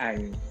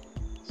 And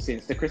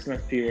since the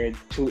Christmas period,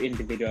 two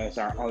individuals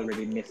are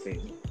already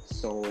missing.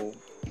 So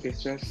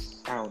it's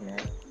just, I don't know.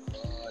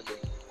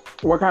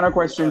 What kind of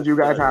questions you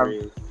guys have?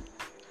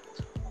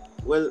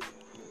 Well,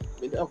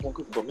 I have one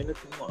question, but I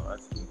don't want to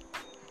ask you.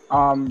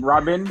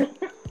 Robin?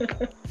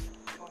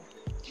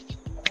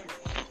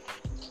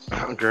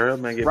 Girl,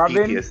 man, get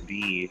Robin?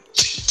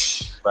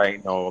 PTSD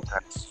right now.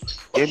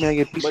 Yeah, man,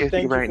 get But PTSD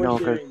thank right you now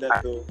for sharing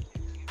that, though.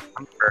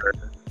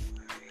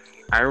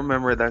 I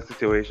remember that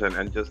situation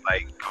and just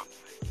like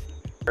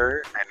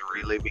her and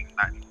reliving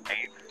that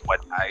night,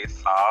 what I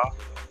saw,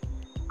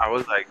 I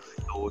was like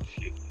so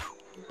shaken.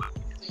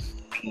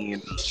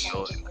 Being, you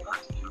know,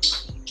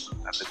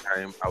 at the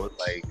time, I was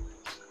like,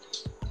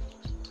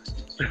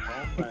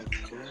 Oh my god.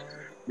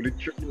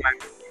 literally,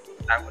 like,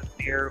 I was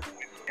there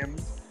with him,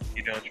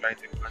 you know, trying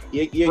to.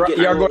 You're You're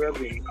getting low, going-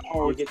 Robin.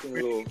 Oh, You're getting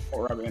low.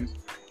 Robin.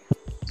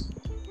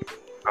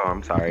 Oh,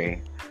 I'm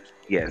sorry.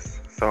 Yes.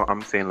 So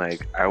I'm saying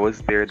like I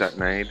was there that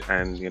night,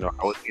 and you know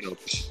I was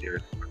there.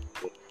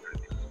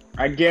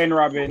 Again,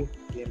 Robin.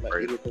 Yeah, but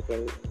Right. you look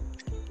okay.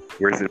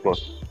 We're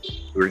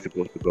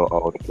supposed to go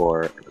out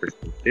for a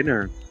Christmas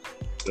dinner.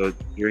 So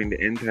during the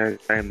entire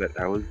time that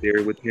I was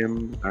there with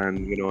him,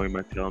 and you know, he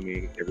might tell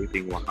me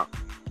everything what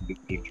happened, the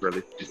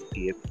neutralist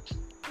state,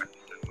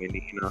 and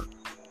you know,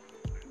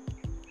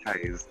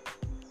 guys,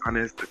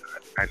 honest to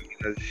God, and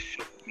it has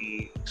shook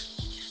me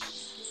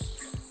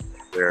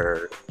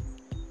where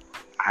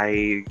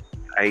I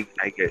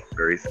get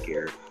very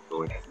scared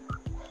going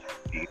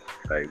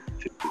like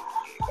to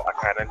I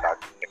kind of got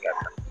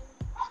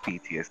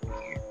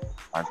PTSD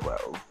as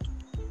well.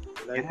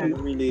 Like, I'm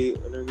really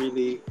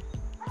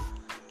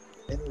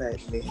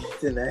enlightening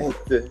tonight.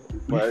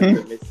 But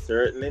it's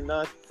certainly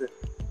not.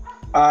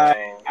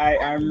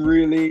 I'm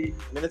really,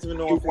 I don't even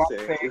know what to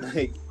say.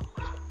 Like,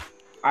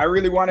 I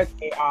really want to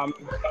say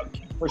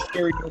thank you for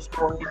sharing your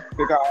story,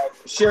 because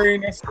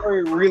sharing your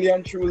story really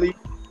and truly,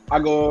 I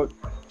go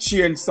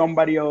sharing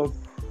somebody else's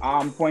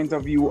point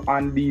of view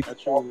on the a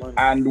true man.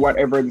 and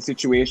whatever the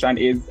situation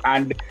is.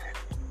 And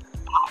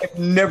I've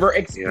never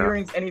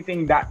experienced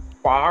anything that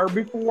far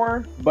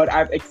before, but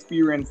I've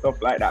experienced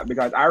stuff like that,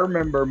 because I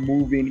remember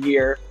moving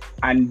here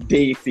and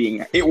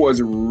dating. It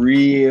was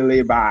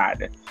really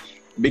bad,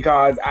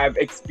 because I've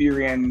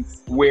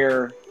experienced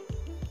where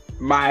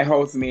my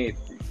housemate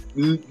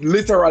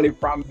literally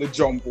from the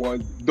jump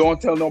was,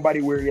 don't tell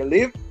nobody where you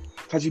live,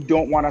 because you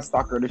don't want a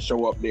stalker to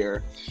show up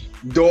there.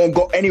 Don't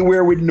go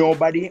anywhere with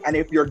nobody, and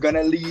if you're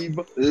gonna leave,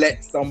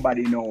 let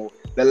somebody know.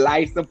 The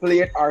license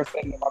plate or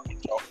send them a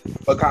picture,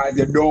 because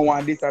you don't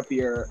want to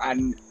disappear.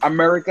 And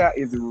America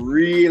is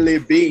really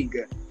big.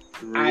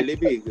 Really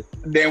big.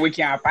 Then we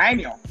can't find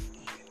you.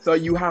 So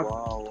you have to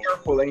Wow. be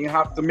careful, and you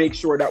have to make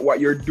sure that what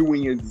you're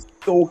doing is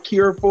so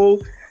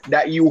careful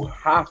that you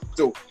have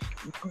to.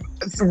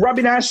 So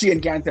Robin and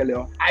Shane can tell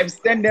you, I've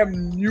sent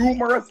them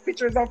numerous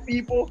pictures of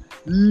people,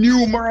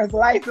 numerous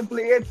license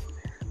plates.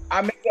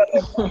 I make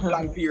that a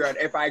long period.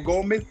 If I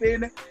go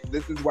missing,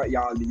 this is what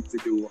y'all need to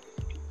do.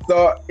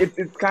 So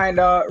it's kind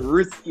of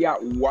risky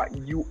at what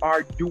you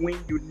are doing.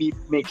 You need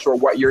to make sure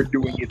what you're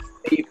doing is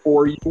safe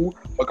for you,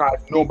 because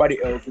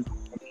nobody else is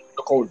going to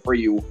look out for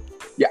you.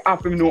 You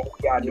have to know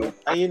what you're doing.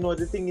 And you know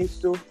the thing is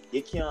too,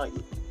 you can't.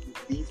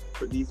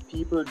 These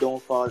people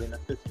don't fall in a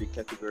specific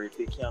category.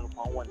 They can't look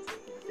on one thing.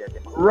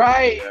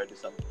 Right. They are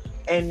just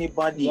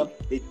anybody,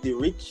 Yep. the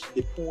rich,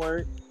 the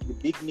poor, the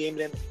big name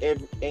them,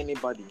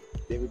 anybody.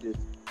 They will just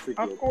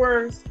forget. Of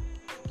course.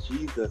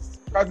 Jesus.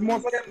 Because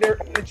most of them, they're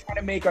only trying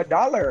to make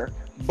 $1.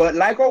 But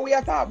like how we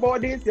are talking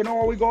about this, you know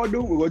what we going to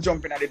do? We will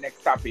jump in at the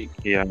next topic.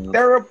 Yeah.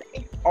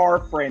 Therapy or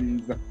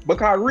friends.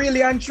 Because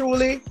really and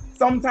truly,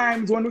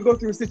 sometimes when we go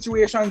through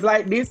situations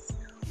like this,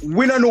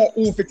 we don't know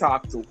who to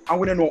talk to, and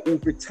we don't know who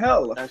to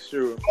tell. That's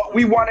true. But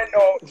we want to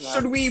know, Yeah.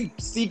 should we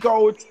seek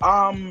out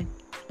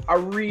a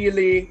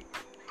really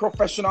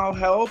professional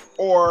help,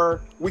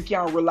 or we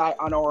can rely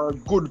on our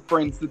good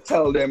friends to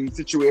tell them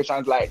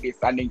situations like this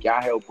and they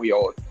can help you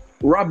out?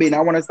 Robin, I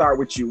want to start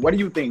with you. What do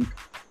you think?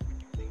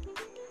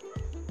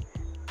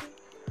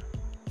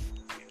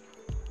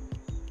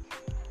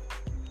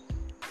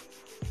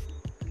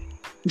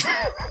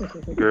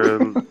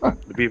 Girl,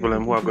 the people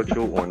them who are go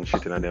through one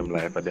shit in them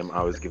life, and them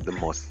always give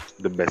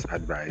the best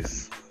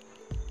advice.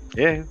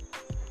 Yeah.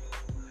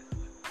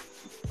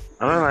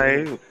 I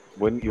don't know,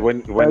 when your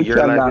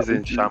shall life not is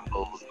in be.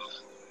 shambles,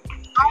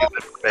 give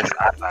the best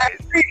advice.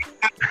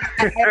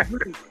 I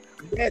agree.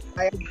 Yes,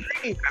 I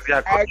agree. 'Cause you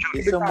have I good agree.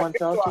 Is someone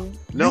talking?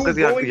 No, because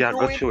you have going good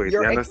through it, choice.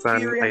 your You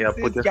understand? And you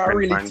put your experiences can friend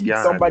really on teach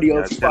guard. somebody You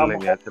else tell from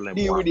them, you tell them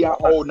deal what. with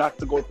their own not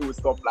to go through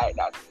stuff like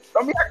that.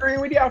 So me agree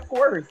with you, of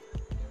course.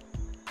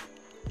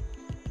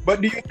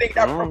 But do you think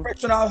that No.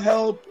 professional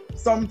help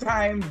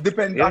sometimes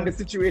depends on the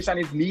situation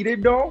is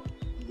needed though.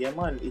 Yeah,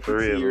 man. If For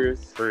it's real,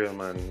 serious, for real,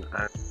 man.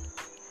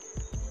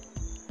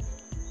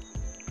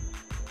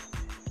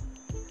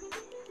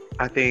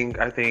 I think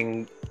I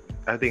think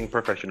I think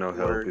professional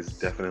help is works,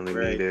 definitely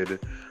right? needed.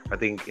 I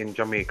think in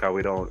Jamaica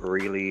we don't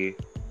really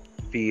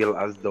feel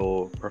as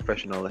though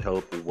professional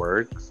help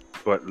works,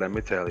 but let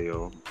me tell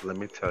you,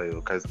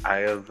 because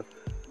I've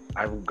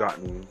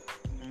gotten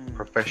Mm.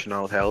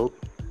 professional help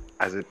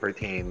as it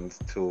pertains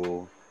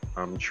to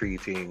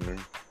treating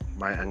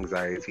my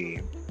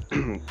anxiety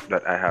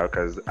that I have,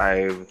 because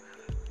I've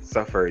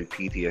suffered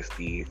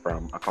PTSD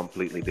from a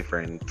completely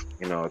different,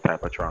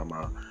 type of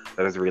trauma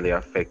that has really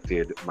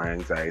affected my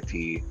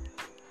anxiety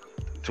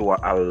to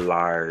a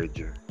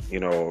large,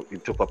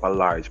 it took up a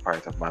large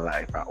part of my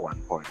life at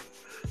one point.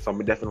 So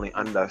I definitely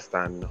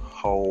understand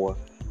how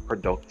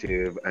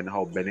productive and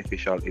how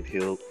beneficial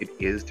it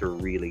is to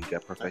really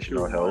get I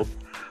professional feel help. man.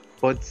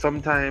 But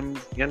sometimes,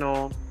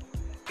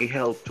 it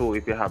helps too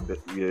if you have the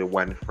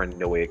one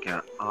friend away you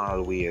can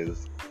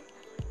always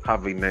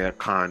have in your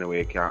corner where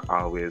you can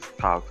always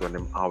talk to, and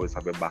them always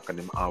have your back, and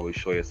them always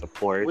show you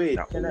support. Wait,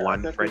 That can I ask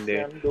one a friend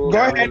there question though?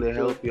 Go can ahead, really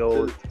help you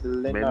out To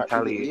Leonard, is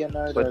it mentally.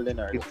 Leonard But or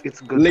Leonard?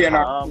 it's good to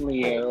Leonard. have,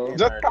 Leo.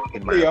 Just Leonard. come in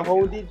to my Leo.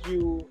 opinion.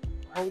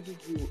 How did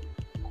you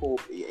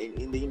cope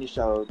in the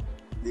initial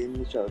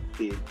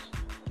stage?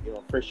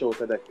 Fresh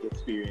out of that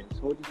experience.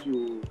 How did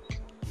you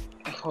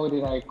How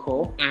did I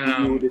cope? did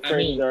you the I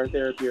friends mean, or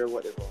therapy or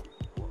whatever?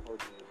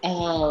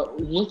 How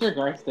did with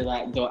regards to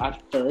that, though,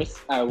 at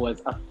first I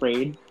was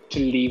afraid to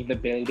leave the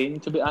building.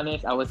 To be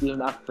honest, I was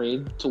even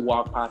afraid to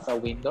walk past a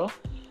window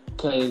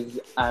because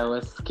I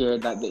was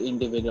scared that the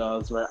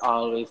individuals were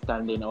always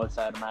standing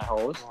outside my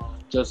house,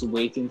 just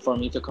waiting for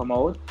me to come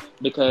out.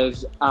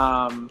 Because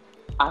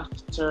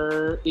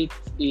after it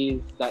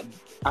is that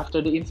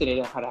after the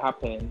incident had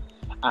happened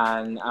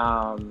and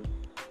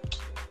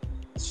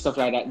stuff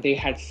like that, they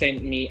had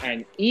sent me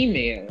an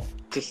email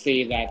to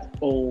say that,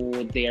 oh,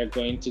 they are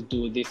going to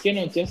do this,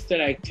 just to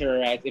like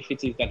terrorize if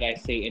it is that I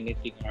say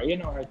anything, or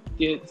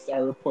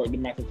or report the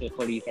matter to the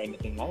police or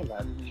anything like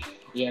that.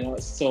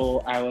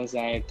 So I was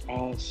like,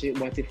 oh shit,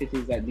 what if it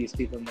is that these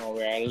people know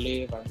where I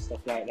live and stuff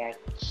like that.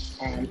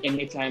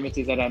 Anytime it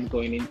is that I'm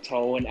going in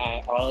town,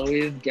 I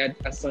always get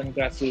a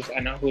sunglasses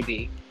and a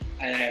hoodie,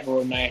 and I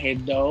hold my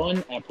head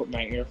down, I put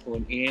my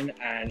earphone in,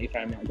 and if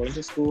I'm not going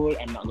to school,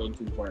 I'm not going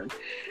to work.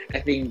 I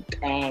think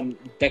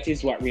that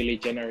is what really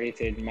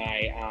generated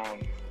my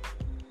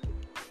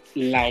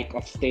like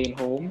of staying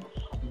home.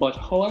 But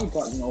how I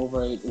gotten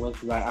over it was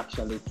by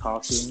actually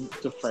talking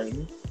to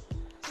friends.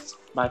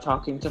 By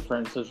talking to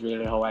friends was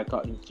really how I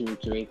gotten through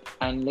to it,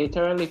 and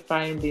literally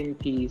finding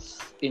peace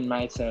in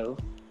myself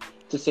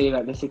to say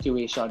that the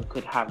situation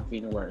could have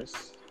been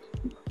worse,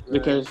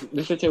 because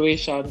the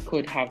situation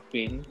could have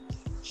been.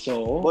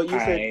 So But you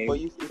said,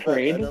 I if I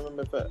prayed. don't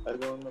remember I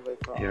don't remember if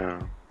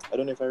Yeah, I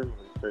don't know if I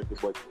remember it correctly,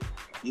 but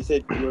you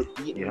said you were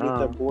beaten with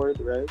yeah, a board,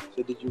 right?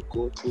 So did you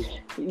go to?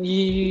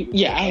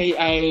 Yeah,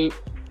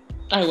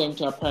 I went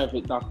to a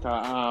private doctor.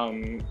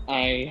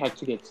 I had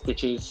to get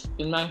stitches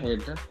in my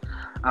head.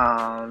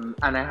 And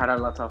I had a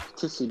lot of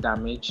tissue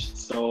damage,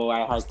 so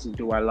I had to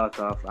do a lot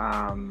of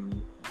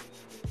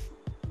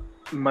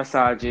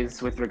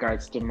massages with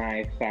regards to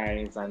my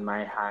thighs and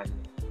my hand.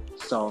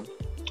 So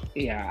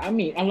yeah, I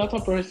mean, a lot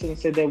of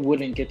persons said they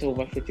wouldn't get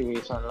over a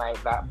situation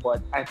like that,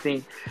 but I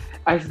think,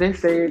 as they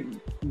say,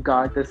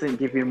 God doesn't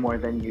give you more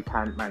than you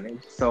can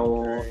manage. So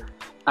Right.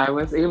 I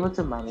was able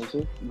to manage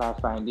it by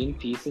finding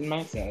peace in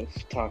myself,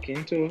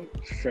 talking to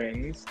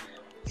friends,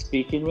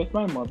 speaking with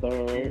my mother,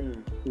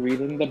 Mm.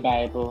 reading the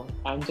Bible,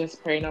 and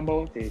just praying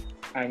about it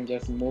and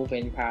just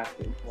moving past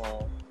it.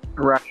 Wow.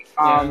 Right.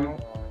 Yeah,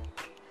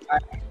 I,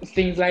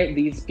 things like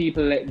these,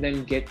 people let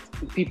them get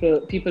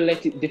people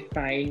let it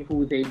define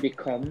who they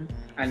become,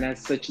 and as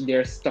such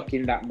they're stuck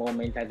in that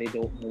moment and they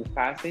don't move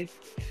past it.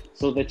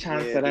 So the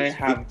chance Yeah, that I this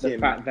have, the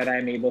victim. fact that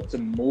I'm able to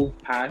move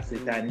past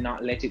it and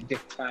not let it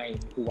define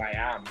who I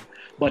am,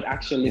 but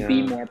actually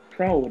be yeah, more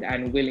proud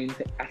and willing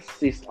to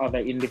assist other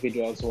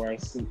individuals who are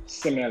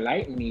similar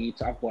like me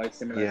to avoid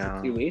similar yeah.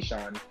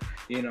 situation,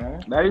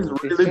 that is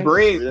it's really just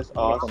brave. That's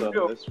awesome.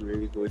 awesome. That's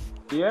really good.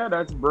 Yeah,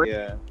 that's brave.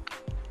 Yeah.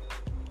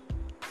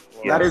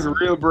 That is Yeah.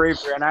 real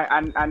bravery, and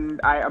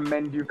I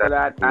commend you for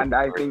that. That's And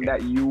I really think great.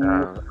 that you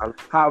I'll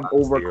have ask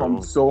overcome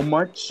you. so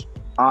much.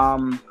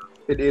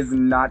 It is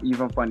not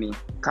even funny,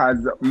 because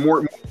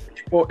more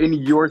people in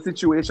your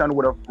situation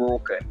would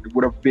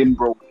have been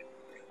broken,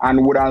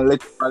 and would have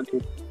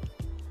literally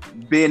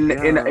been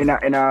Yeah,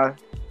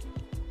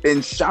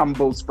 in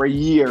shambles for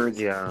years.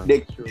 yeah,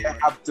 They True.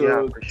 have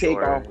yeah, to for take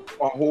sure.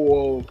 a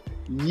whole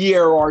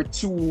year or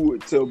two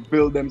to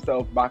build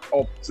themselves back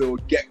up, to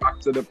get back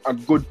to a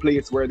good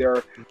place where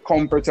they're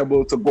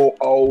comfortable to go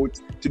out,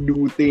 to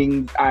do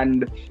things,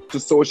 and to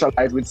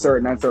socialize with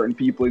certain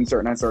people in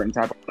certain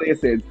type of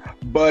places.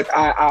 But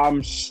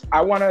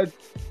I want to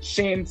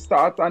Shane's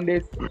thoughts on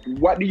this.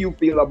 What do you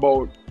feel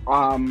about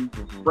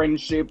Mhm.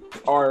 friendship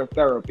or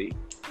therapy?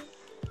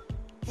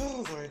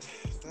 Oh Lord,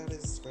 that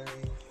is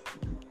very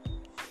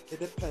It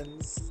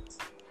depends.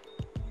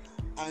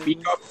 Speak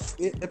And up.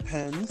 it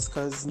depends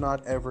because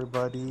not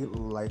everybody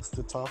likes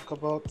to talk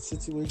about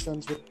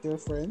situations with their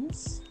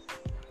friends.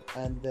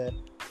 And then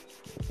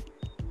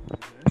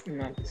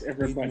Not we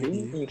everybody,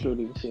 believe,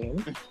 including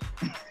Shane.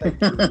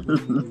 thank you,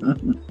 we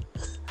believe.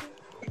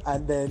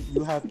 And then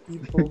you have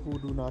people who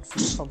do not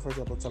feel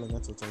comfortable telling a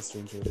total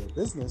stranger their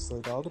business. So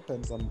it all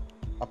depends on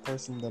a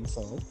person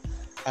themselves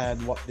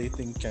and what they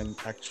think can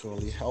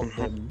actually help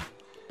them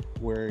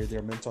where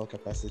their mental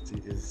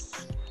capacity is.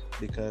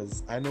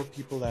 Because I know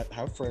people that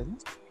have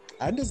friends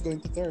and is going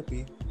to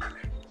therapy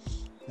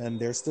and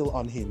they're still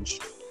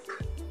unhinged.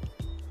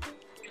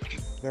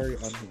 Very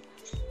unhinged.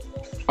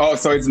 Oh,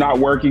 so it's not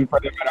working for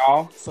them at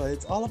all? So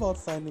it's all about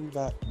finding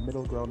that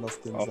middle ground of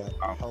things Oh, that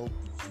wow. help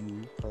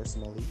you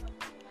personally.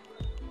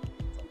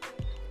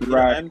 You know,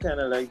 Right. I'm kind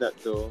of like that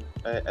though.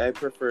 I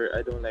prefer.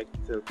 I don't like to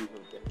tell people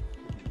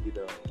things. You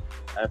know,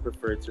 I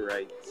prefer to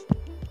write.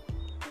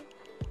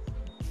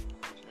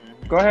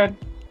 Go ahead.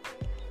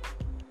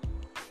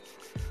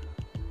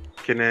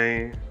 Can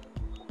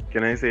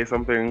I say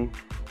something?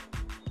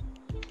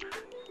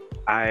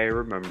 I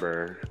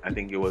remember, I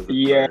think it was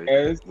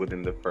Yes.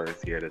 within the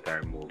first year that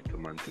I moved to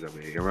Montego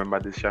Bay. You remember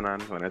this,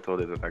 Shannon, when I told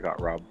you that I got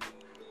robbed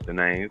the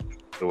night?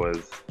 It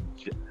was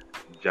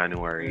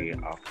January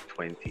of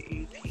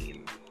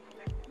 2018,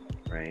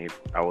 right?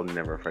 I will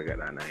never forget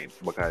that night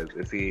because,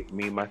 you see,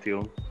 me,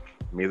 Matthew,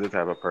 me is the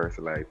type of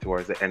person, like,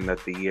 towards the end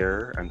of the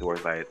year and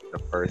towards, like, the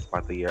first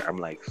part of the year, I'm,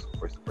 like,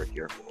 super, super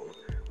careful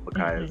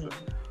because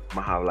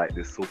I have like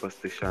this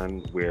superstition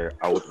where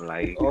I would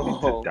like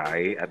to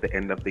die at the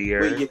end of the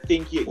year Wait, you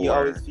think you or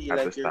always feel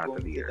at the like you're start of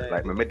going the to year. die?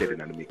 Like my mate did it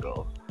in the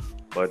middle,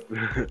 but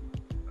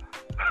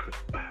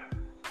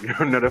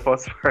you know the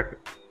first part.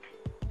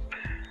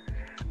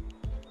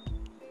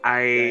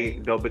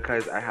 Though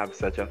because I have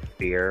such a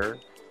fear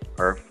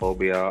or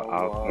phobia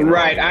of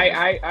Right.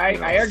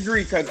 I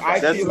agree because I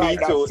That's feel me like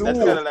that too. too. That's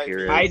kinda like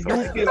me. I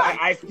do feel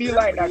I feel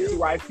like that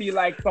too. I feel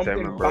like something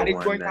remember bad is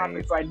one going to happen,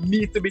 night- so I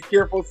need to be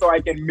careful so I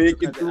can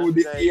make it The through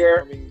this anxiety year.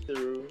 coming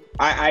through.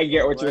 I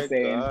get what Oh you're my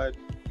saying. God.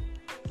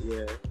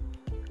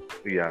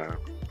 Yeah.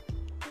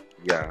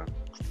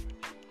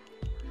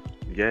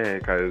 Yeah,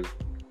 because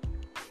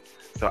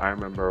so I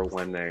remember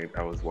one night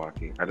I was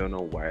walking. I don't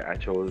know why I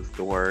chose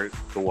to walk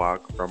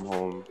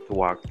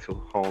to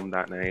home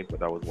that night,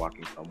 but I was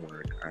walking from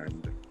work,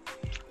 and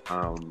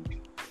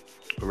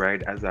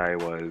right as I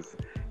was,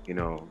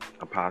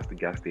 I passed the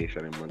gas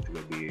station in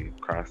Montego Bay,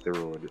 crossed the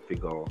road to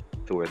go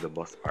to where the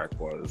bus park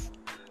was,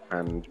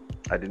 and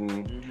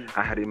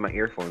I had in my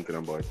earphones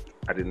in, but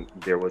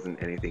there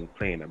wasn't anything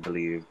playing. I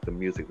believe the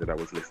music that I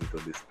was listening to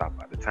did stop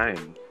at the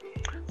time.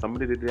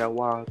 Somebody did that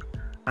walk,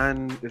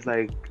 and it's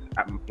like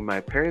in my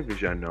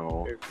perivision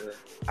now,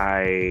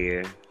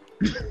 I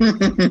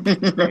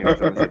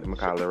someone said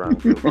call wrong,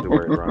 the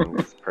word wrong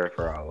is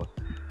peripheral,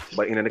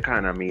 but in the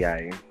corner of me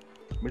eye,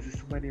 I see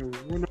somebody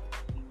run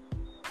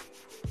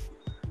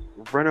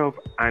up,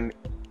 and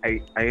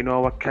I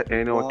know what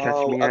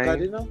catch me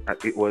eye.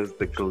 It was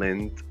the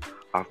glint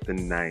of the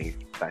knife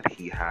that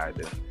he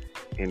had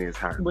in his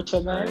hand.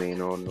 Butcher knife? And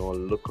no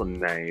local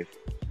knife.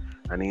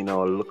 And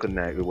local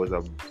knife, it was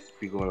a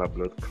big old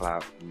blood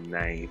clot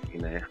knife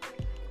in a.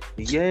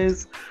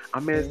 Yes, I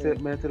may tell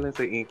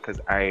you because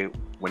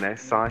when I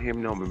saw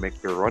him now, I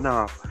make me run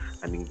off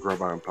and then grab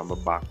him from my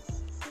back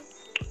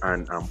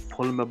and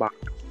pull my back,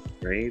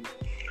 right?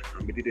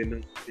 And I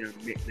didn't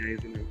make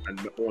knives and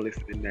I only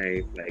see the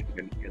knife like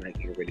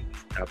you're ready to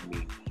stab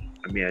me.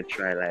 I mean, I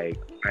try like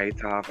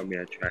fight off. I mean,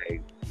 I try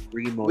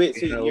scream out. Wait,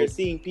 so help, you're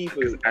seeing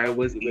people? because I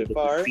was able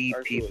to see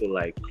people close?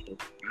 like close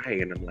by,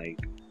 and I'm like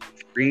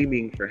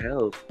screaming for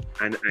help,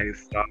 and I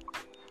stopped.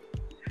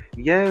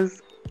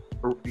 Yes,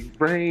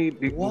 right.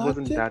 It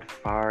wasn't that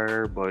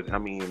far, but I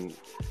mean,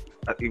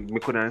 we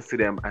couldn't see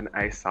them, and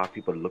I saw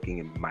people looking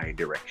in my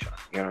direction.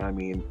 You know what I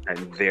mean?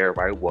 And there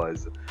I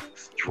was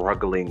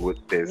struggling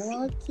with this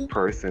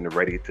person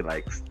ready to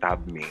like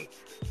stab me.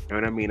 You know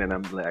what I mean? And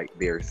I'm like,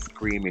 they're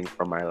screaming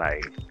for my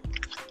life.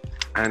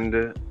 And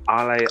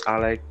all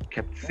I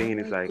kept saying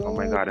is like, oh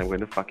my God, I'm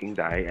going to fucking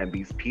die. And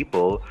these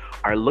people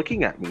are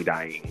looking at me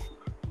dying.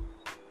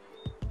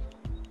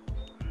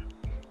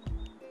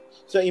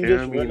 So him You know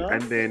just what I mean? run off?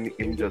 And then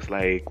him just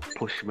like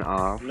push me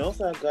off. No,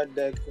 sir, God,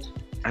 that.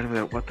 And I'm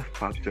like, what the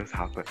fuck just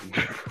happened?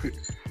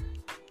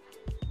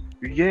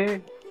 Yeah.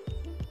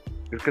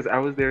 Because I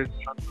was there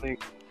struggling.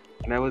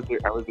 And I was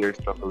there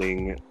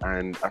struggling,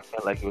 and I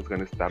felt like he was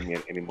gonna stab me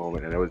at any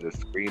moment, and I was just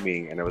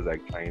screaming, and I was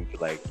like trying to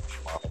like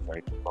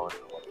right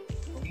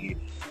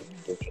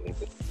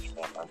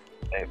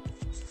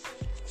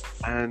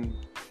and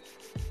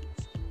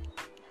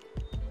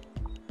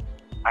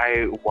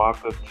I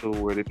walked up to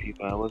where the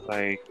people, I was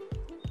like,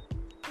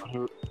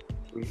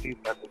 we see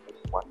that this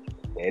is what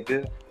he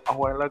said a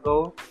while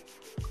ago,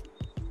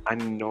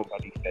 and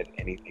nobody said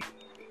anything.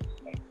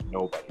 Like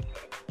nobody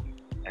said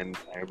anything. And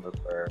I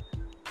remember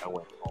I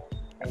went home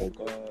and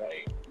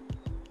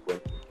I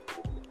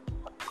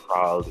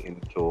crawled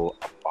into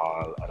a ball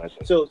all, and I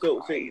just So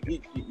cried.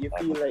 you That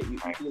feel was like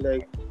my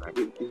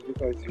it's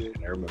because you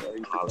I remember or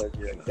it's all because of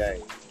you're a them. guy.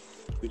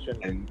 Which one?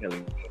 I'm telling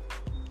you.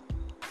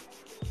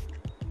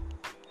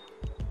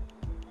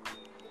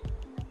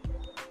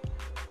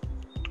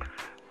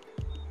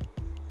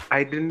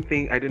 I didn't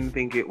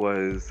think it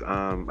was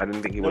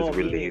No,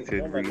 meaning related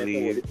no man. That's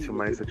not what really the to thing.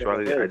 my It never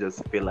sexuality. I helped.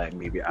 just feel like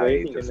maybe Why do you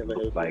I think it just never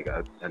looked helped you? like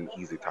an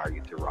easy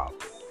target to rob.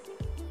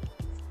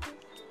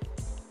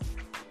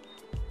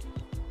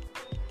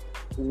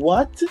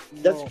 What?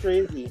 That's No,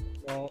 crazy.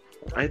 no,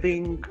 I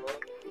think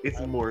it's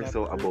I would more not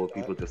so agree with about that.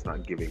 people just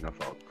not giving a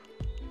fuck.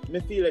 Me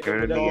feel like You they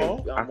know what I could have mean?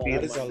 get No, I more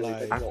that feel is a woman to it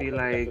lie. I more feel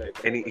money. That's like why I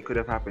come any over it it. could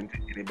have happened to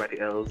anybody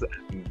else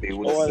and they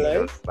would Oh, have a been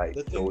lie? just like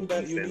The so thing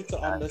that you decent need to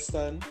and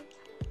understand,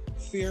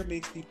 fear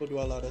makes people do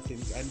a lot of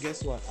things. And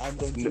guess what? I'm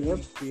going to n-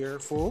 be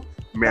fearful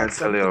may I that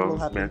tell something will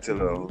you, may I happen to tell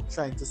me you,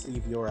 trying to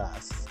save your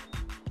ass.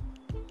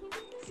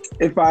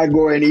 If I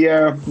go in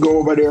here, go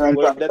over there and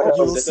try Well, to that's a You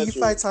true. will help, That's a see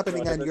true. fights No,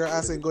 happening that's and a your true. ass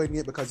That's a ain't true. going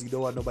yet because you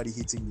don't want nobody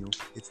hitting you.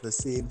 It's the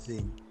same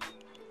thing.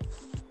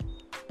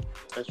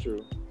 That's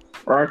true.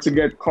 or to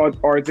get caught,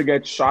 or to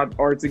get shot,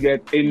 or to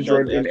get Shot.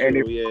 injured in That's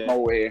any true. Yeah. form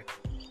of way.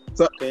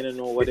 So Kind of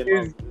know what it them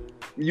have. is.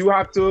 You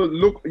have to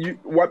look.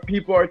 What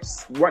people are.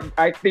 What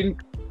I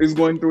think is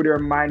going through their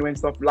mind when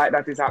stuff like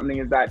that is happening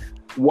is that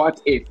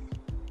what if?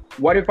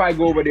 What if I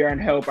go over there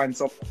and help and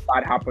something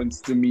bad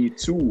happens to me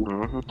too?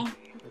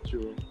 That's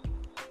true.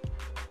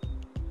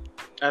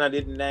 And I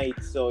did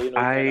night, so it's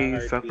kind of I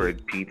hard to suffered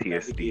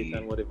navigate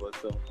and PTSD. whatever.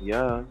 So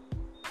Yeah,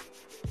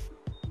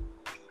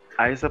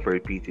 I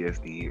suffered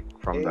PTSD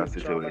from hey, that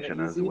trauma not situation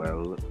as easy.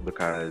 well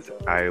because So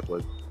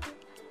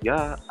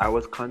I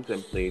was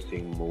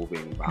contemplating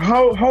moving back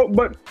How?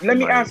 But to let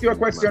me ask you a my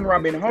question, mother's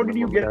Robin. house. How did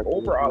you Remember get that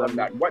over all of Jerusalem?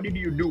 that? What did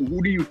you do?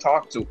 Who do you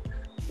talk to?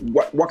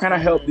 What kind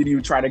of help did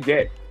you try to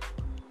get?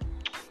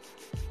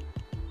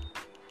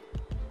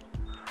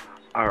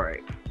 All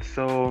right.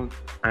 So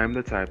I'm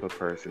the type of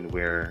person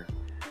where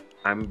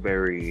I'm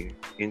very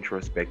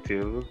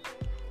introspective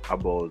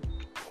about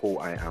who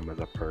I am as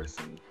a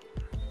person.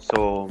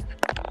 So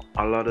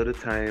a lot of the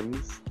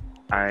times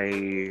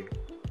I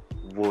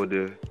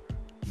would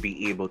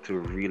be able to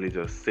really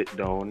just sit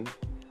down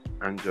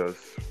and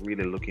just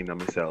really look into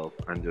myself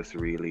and just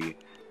really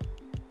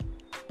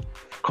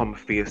come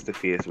face to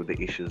face with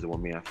the issues that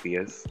we may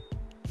face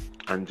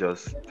and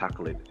just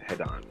tackle it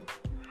head on.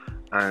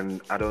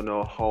 And I don't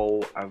know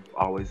how I've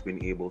always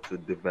been able to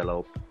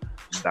develop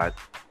that,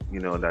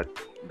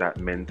 that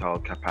mental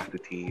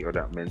capacity or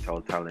that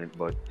mental talent,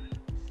 but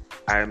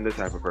I am the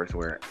type of person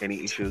where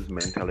any issues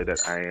mentally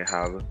that I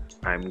have,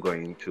 I'm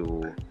going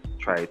to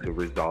try to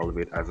resolve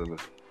it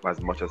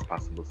as much as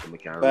possible so we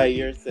can by really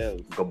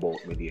yourself. go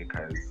about with it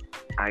because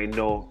I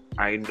know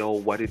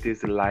what it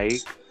is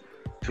like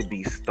to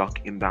be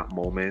stuck in that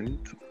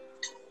moment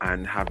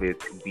and have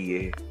it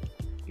be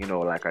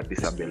like a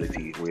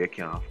disability where you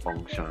can't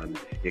function,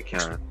 you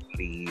can't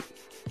sleep,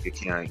 you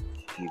can't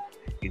eat,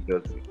 it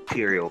just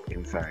tear you up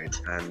inside.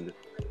 And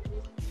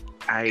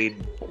I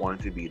don't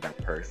want to be that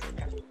person.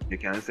 You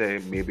can say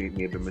maybe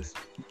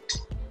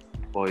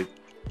but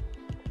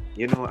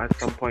at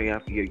some point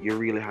you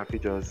really have to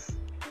just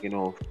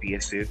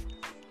face it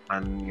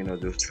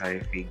and just try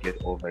to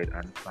get over it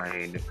and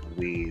find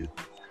ways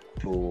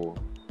to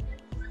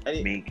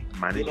And make a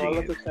managing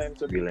lot it of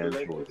times with really people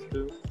like this enjoyable.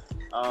 too,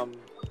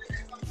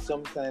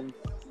 sometimes,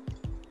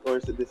 of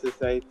course, the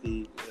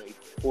society, it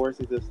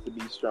forces us to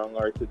be strong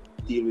or to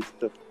deal with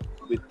stuff,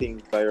 with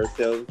things by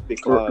ourselves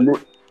because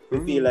we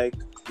feel like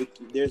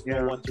there's no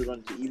Yeah. one to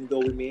run to, even though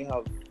we may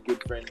have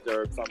good friends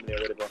or family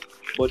or whatever.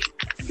 But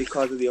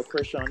because of the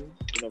oppression,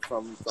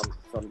 from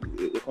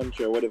the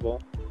country or whatever,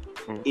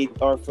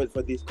 or for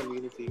this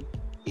community,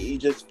 you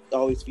just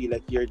always feel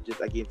like you're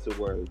just against the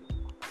world.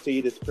 So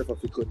you just prefer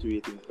to go through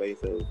your things by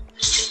yourself.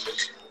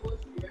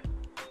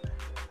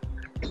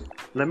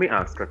 Let me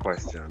ask a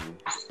question,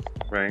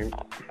 right?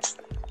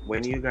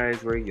 When you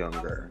guys were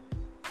younger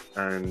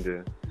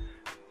and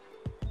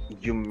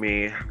you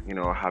may,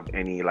 have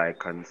any like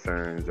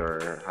concerns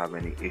or have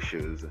any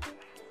issues,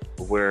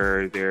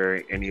 were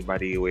there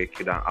anybody we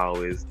could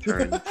always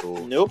turn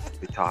to Nope.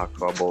 to talk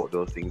about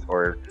those things,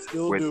 or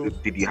Still do.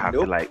 did you have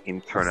Nope. to like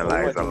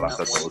internalize a lot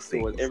of those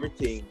things?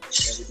 Everything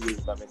is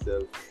by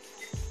myself.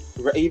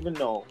 Even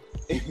now.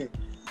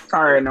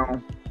 All right,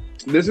 now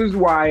this is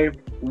why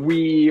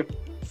we.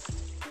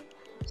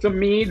 To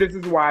me, this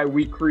is why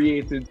we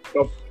created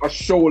a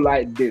show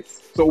like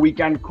this, so we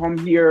can come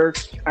here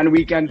and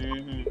we can talk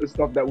the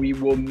stuff that we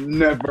will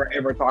never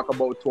ever talk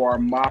about to our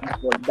mom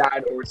or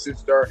dad or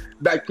sister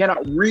that cannot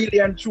really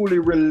and truly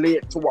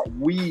relate to what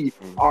we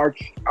are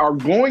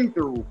going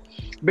through.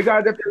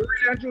 Because if you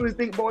really and truly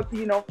think about,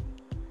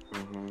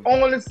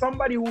 only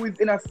somebody who is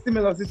in a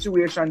similar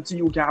situation to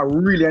you can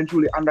really and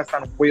truly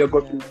understand what you're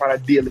going through on a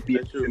daily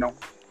basis,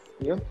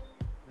 Yeah.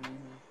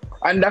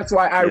 And that's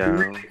why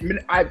Yeah.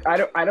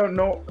 I don't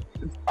know.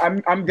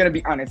 I'm gonna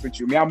be honest with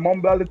you. May I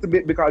mumble a little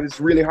bit because it's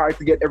really hard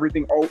to get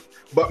everything out.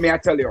 But may I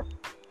tell you,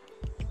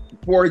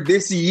 for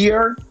this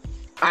year,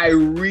 I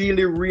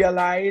really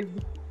realized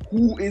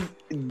who is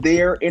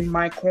there in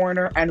my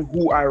corner and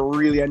who I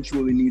really and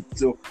truly need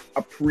to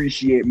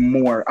appreciate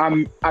more.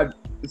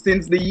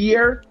 Since the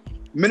year,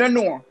 me no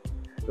know.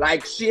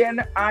 Like Shane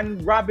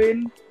and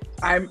Robin,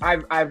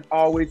 I've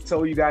always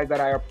told you guys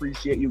that I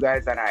appreciate you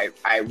guys and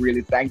I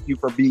really thank you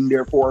for being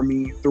there for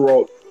me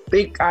throughout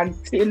thick and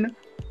thin,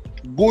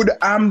 good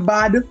and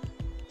bad,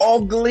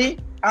 ugly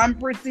and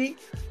pretty.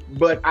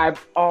 But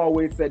I've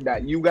always said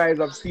that you guys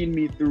have seen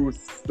me through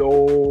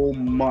so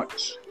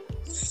much.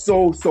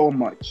 So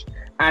much.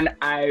 And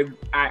I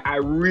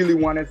really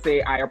want to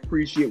say I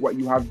appreciate what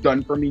you have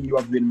done for me. You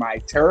have been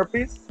my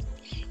therapist.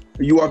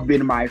 You have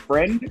been my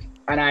friend.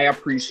 And I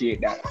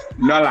appreciate that.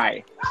 No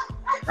lie.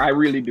 I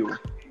really do.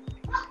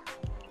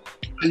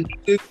 And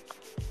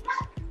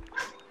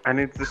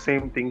it's the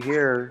same thing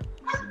here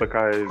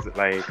because,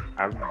 like,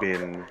 I've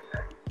been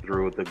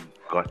through the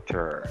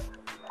gutter.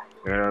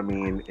 You know what I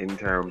mean? In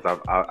terms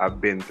of,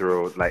 I've been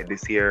through, like,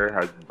 this year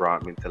has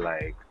brought me to,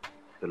 like,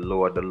 the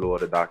lower,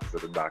 the darkest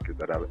of the darkest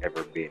that I've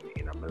ever been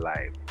in my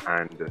life.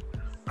 And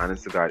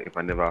honest to God, if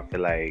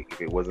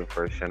it wasn't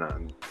for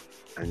Shannon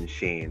and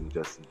Shane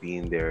just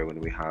being there when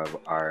we have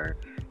our,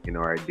 you know,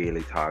 our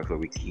daily talks where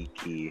we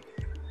kiki,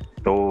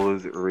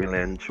 those really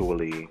and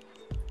truly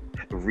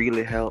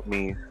really helped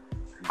me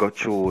go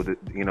through the,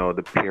 you know,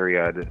 the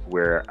period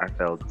where I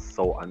felt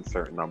so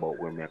uncertain about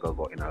where me I could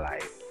go in a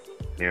life.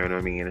 You know what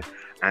I mean?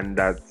 And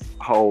that's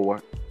how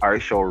our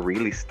show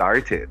really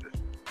started.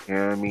 You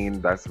know what I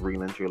mean? That's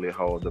really and truly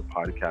how the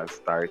podcast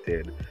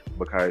started,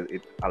 because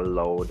it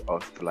allowed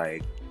us to,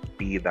 like,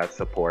 be that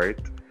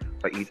support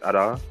for each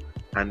other,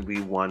 and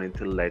we wanted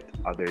to let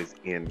others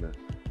in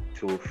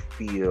to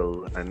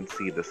feel and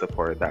see the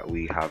support that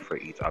we have for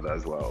each other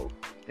as well.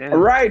 Yeah,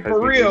 right,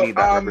 for real.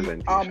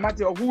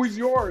 Mateo, who is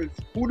yours?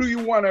 Who do you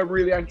want to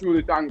really and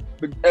truly thank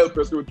to help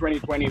us through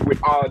 2020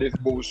 with all this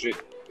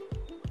bullshit?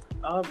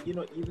 You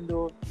know, even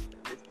though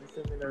it's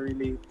something I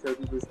really tell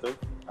people stuff,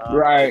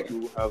 right. I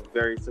do have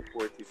very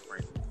supportive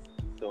friends.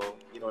 So,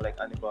 you know, like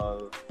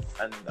Annabelle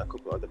and a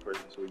couple other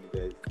persons who you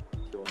guys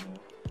don't know.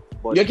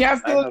 But you can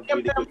still have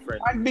really good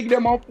friends. And big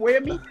them up.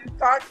 Where me?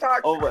 Talk.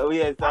 Oh, but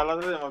yes, a lot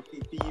of them are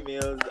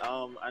females.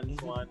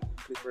 Antoine,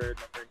 Clifford,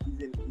 my friend,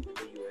 he's in the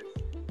US.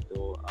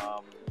 So,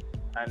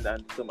 and a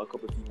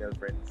couple of female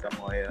friends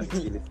somewhere. If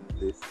you listen to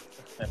this,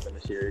 I'm gonna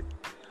share it.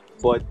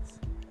 But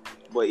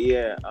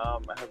yeah, I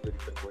have really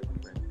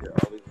supportive friends. They're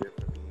always there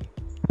for me.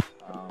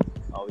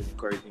 Always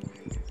encouraging me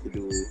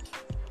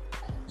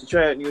to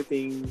try out new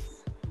things,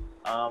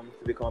 to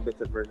become a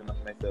better version of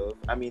myself.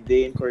 I mean,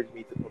 they encouraged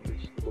me to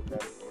publish the book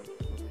that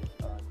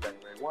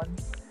January 1.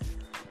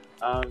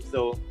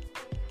 So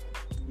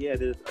yeah,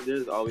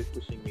 there's always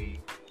pushing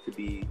me to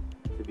be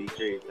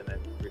great, and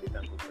I'm really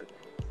thankful for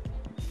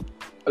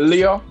that.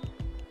 Leo.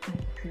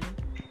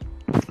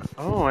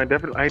 Oh, I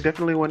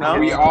definitely want to.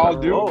 We all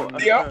do.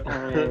 Leo.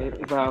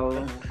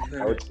 Well,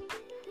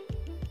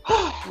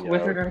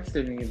 with regards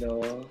to me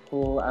though,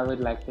 who I would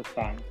like to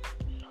thank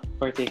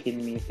for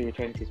taking me through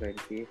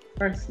 2020,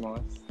 first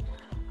most,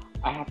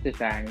 I have to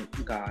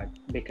thank God,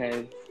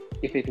 because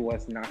if it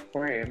was not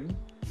for Him,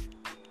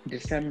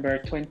 December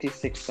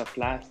 26th of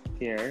last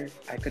year,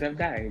 I could have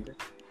died.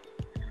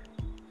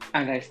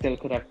 And I still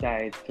could have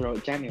died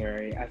throughout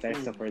January as I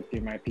suffered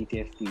through my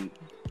PTSD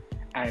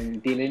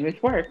and dealing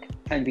with work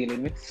and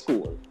dealing with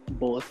school,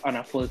 both on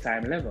a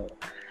full-time level.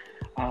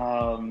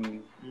 I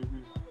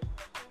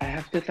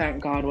have to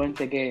thank God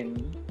once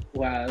again.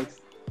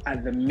 Whilst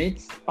at the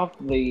midst of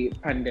the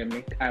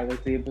pandemic, I was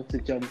able to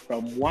jump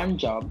from one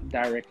job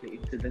directly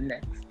into the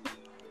next.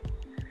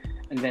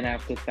 And then I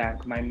have to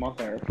thank my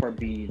mother for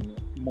being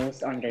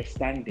most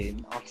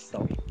understanding of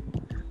stuff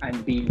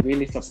and being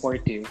really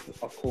supportive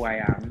of who I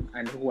am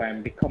and who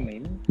I'm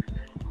becoming.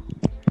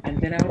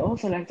 And then I would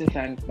also like to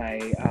thank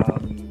my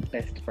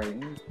best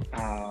friend.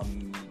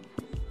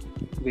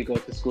 We go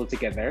to school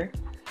together.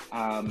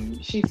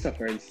 She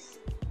suffers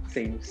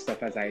same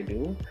stuff as I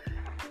do.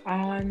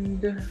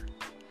 And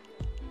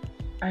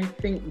I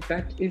think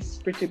that is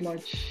pretty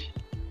much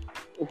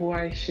who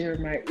I share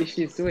my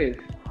issues with.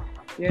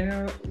 You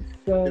know,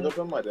 so... Pick up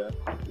your mother.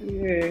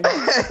 Yeah.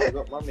 Pick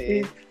up my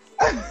man.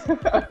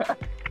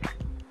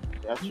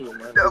 That's true,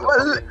 man.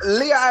 Well,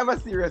 Leah, I have a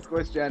serious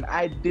question.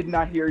 I did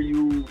not hear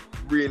you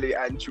really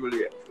and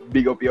truly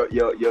big up your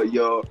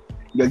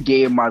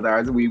gay mother,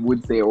 as we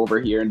would say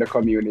over here in the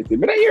community.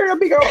 But I hear you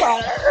big up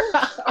her.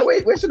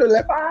 Wait, we should have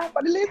left her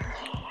for the list.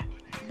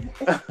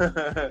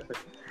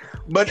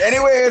 But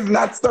anyways,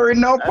 not stirring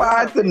no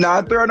pots,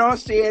 not throwing no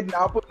shade,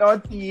 not put no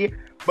tea.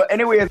 But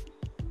anyways,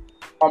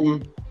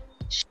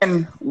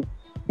 Shane,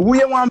 who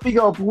you want big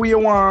up? Who you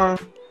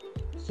want?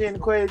 Shane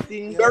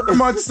Quality. Very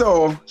much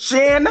so.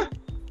 Shane,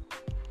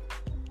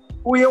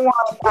 who you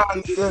want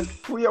thanks?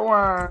 Who you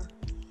want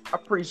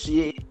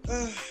appreciate?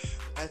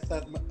 I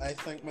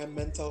thank my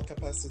mental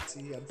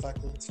capacity and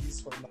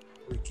faculties for not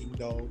breaking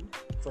down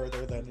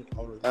further than it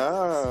already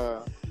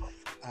is.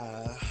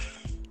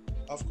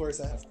 Of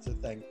course, I have to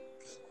thank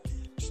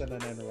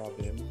Shannon and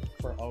Robin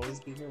for always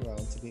being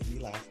around to make me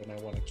laugh when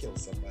I want to kill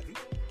somebody.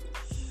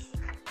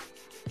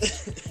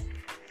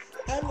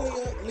 And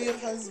Leo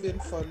has been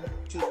fun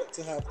to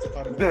have to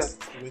converse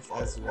with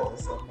as well,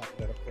 so I'm not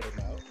gonna put him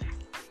out.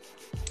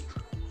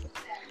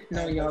 No,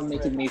 And my y'all making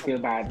friend me feel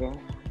bad though.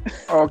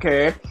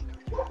 Okay.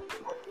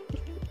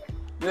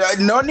 Yeah,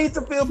 no need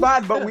to feel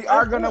bad, but we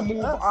are gonna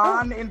move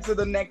on into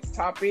the next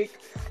topic.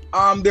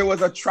 There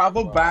was a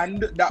travel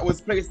ban that was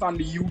placed on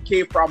the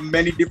UK from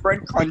many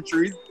different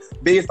countries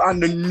based on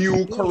the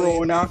new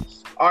corona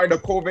or the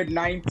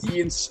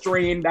COVID-19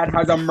 strain that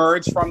has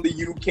emerged from the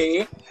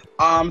UK.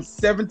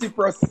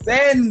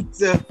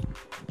 70%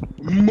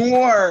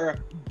 more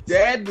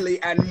deadly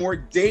and more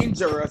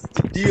dangerous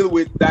to deal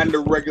with than the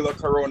regular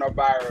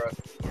coronavirus.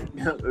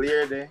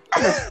 Clearly.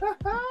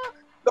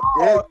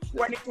 So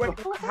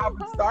 2020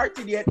 haven't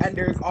started yet, and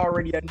there's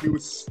already a new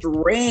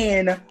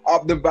strain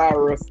of the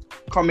virus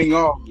coming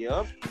up.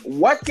 Yep.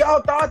 What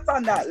y'all thoughts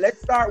on that?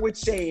 Let's start with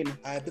Shane.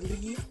 I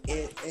believe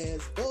it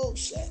is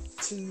bullshit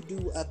to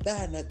do a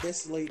ban at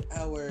this late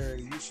hour.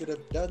 You should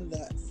have done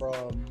that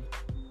from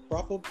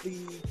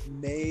probably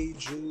May,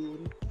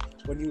 June,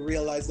 when you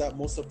realized that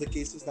most of the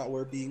cases that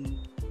were being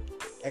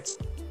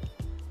exported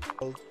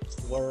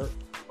were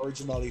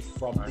originally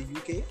from the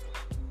UK.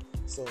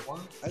 So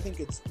I think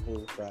it's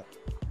bull crap.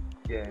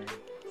 Yeah.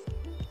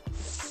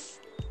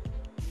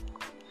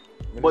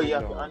 But you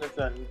have to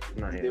understand,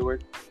 Not yet.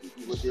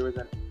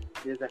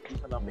 there's an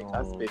economic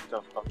aspect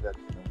of that,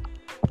 you know?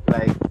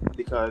 Like,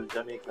 because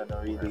Jamaica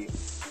don't really.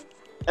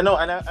 I know,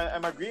 and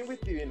I'm agreeing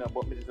with you, you know,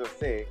 but me just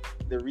say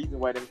the reason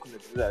why them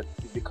couldn't do that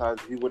is because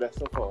we would have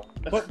suffered.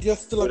 But you're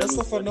still But gonna I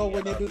suffer mean, now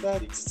when you do yeah,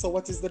 that. So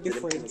what is the They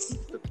didn't difference?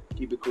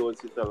 keep it close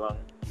for so long.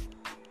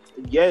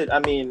 Yeah, I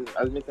mean,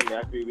 as Mr.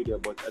 I agree with you,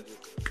 but that's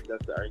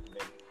the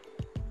argument.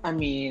 I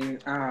mean,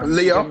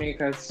 Leo?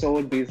 Jamaica's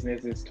sole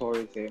business is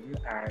tourism,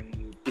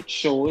 and it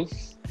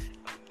shows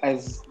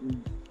as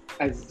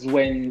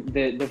when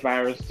the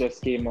virus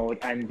just came out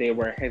and they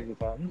were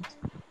hesitant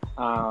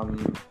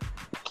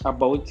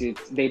about it.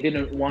 They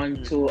didn't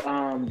want to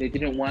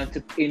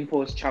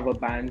impose travel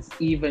bans,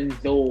 even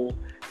though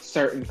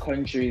certain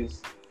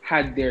countries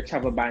had their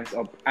travel bans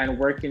up. And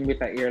working with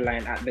an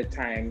airline at the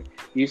time,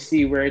 you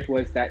see where it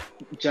was that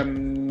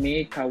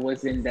Jamaica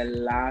was in the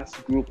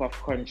last group of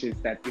countries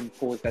that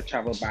imposed a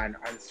travel ban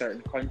on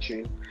certain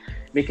countries.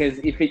 Because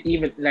if it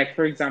even, like,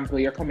 for example,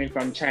 you're coming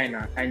from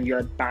China and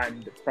you're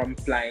banned from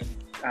flying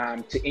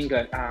to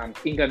England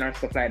or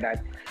stuff like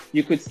that,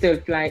 you could still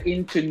fly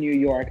into New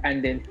York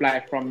and then fly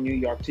from New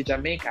York to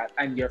Jamaica,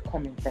 and you're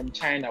coming from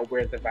China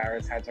where the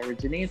virus has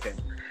originated.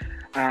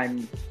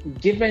 And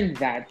given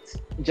that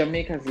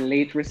Jamaica's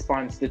late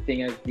response to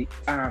things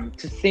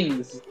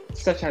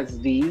such as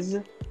these,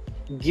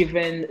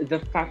 given the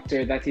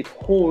factor that it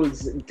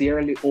holds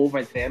dearly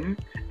over them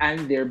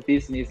and their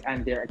business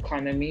and their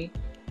economy,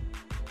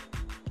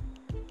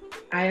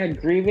 I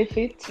agree with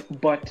it,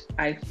 but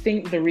I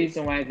think the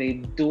reason why they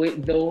do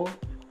it though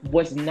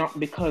was not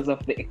because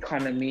of the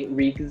economy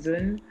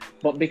reason,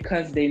 but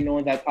because they know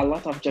that a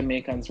lot of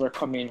Jamaicans were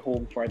coming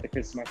home for the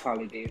Christmas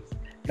holidays.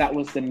 That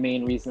was the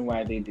main reason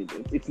why they did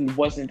it. It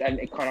wasn't an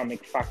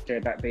economic factor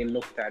that they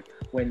looked at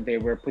when they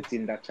were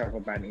putting that travel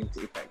ban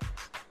into effect.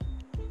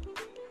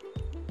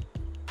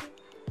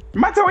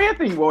 Matter what you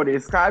think about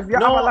this, cause you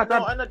have a lot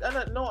of I'm not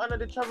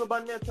the travel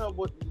ban matter,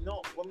 but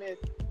no, what may I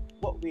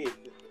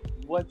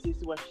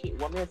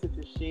say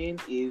to Shane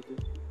is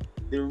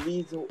the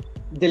reason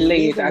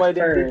Delayed why at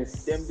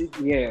first.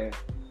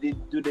 They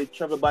do the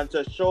travel ban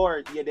so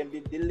short. Yeah, them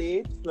did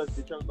delayed, plus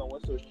the travel ban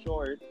was so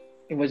short.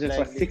 It was just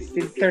Like, for they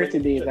 30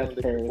 went days shut down at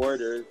the first.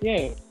 borders.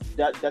 Yeah.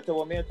 That's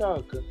what me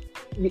talk.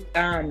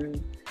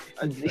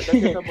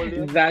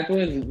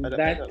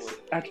 That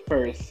at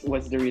first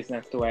was the reason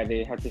as to why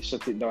they had to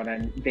shut it down,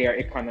 and their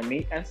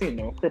economy, as you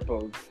know,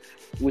 crippled,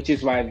 which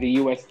is why the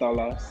US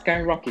dollar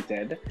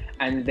skyrocketed.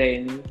 And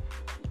then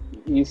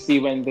you see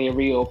when they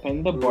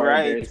reopened the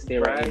borders, they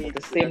were able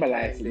to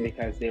stabilize it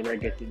because they were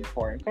getting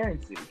foreign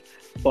currency.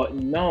 But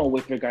now,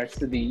 with regards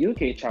to the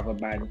UK travel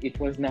ban, it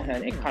was not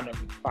an economic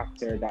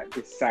factor that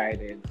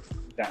decided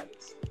that.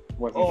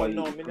 Oh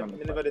no, me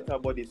never did talk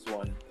about this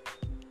one.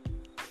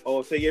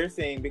 Oh, so you're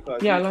saying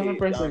because a lot of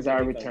persons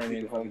are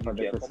returning home for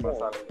the Christmas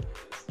holidays.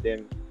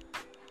 Them,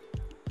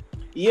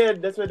 yeah,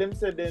 that's what them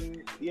said.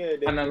 Then, yeah,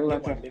 And a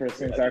lot of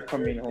persons are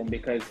coming home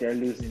because they're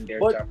losing their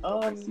jobs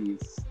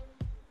overseas.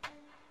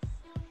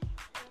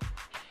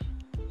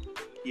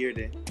 Hear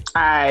they.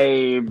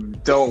 I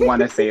don't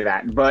want to say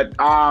that, but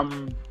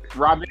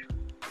Robin.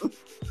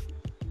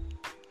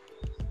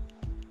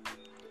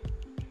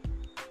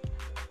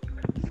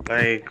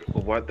 Like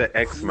what the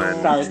X-Men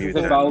Starts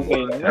mutant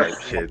evolving. type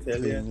shit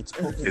It's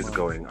is Pokemon.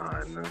 going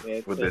on Yeah,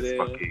 with so this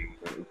fucking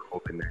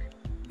opening.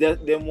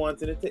 Them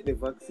wanting to take the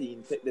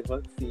vaccine.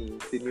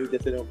 The new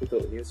that they don't put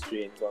out new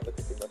strains. Want to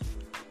take the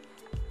vaccine.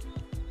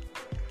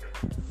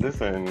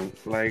 Listen,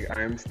 like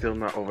I'm still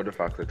not over the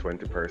fact that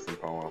 20%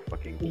 from our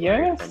fucking flight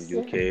Yes. from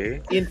UK.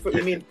 You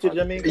mean to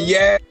Jamaica?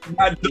 Yeah,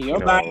 that Yep.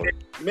 No,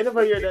 Me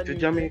never hear that. to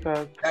news.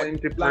 Jamaica,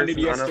 landed 20% on a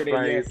yesterday.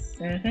 flight. Yes.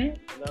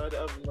 Mm-hmm. Lord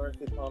have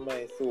mercy upon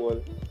my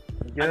soul.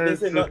 And they Yes.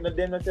 say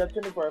they're not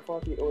 24 or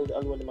 48 hours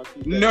alone in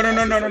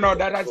mosquito. No.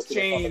 That has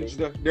changed.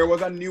 There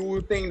was a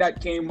new thing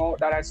that came out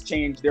that has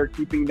changed. They're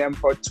keeping them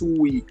for 2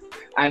 weeks,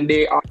 and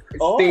they are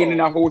staying in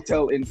a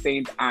hotel in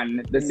Saint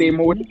Anne, the same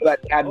hotel that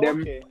had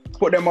them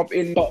put them up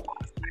in. But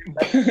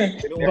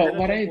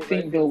what I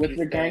think though, with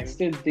regards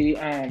to the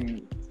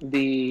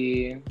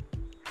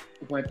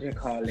what do you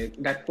call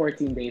it, that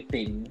 14-day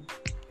thing,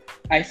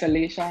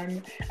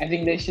 isolation, I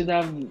think they should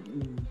have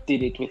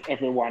did it with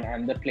everyone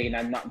on the plane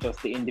and not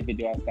just the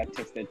individuals that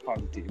tested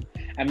positive.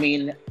 I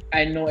mean,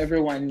 I know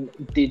everyone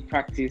did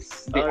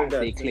practice as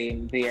they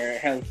claim their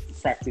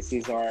health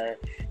practices or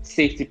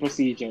safety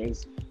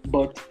procedures,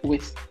 but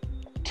with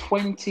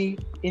 20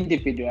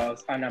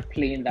 individuals on a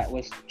plane that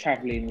was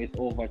traveling with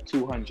over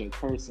 200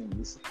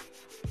 persons.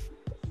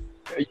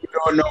 You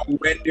don't know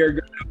when they're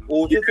gonna.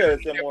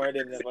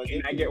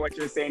 I get what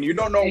you're saying. You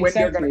don't know when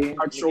they're gonna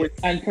start showing.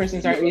 And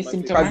persons are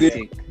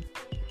asymptomatic.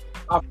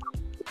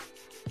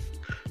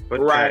 But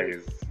Right.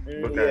 guys,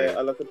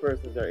 Yeah, a lot of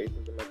persons are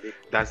asymptomatic.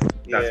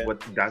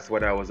 that's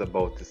what I was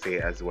about to say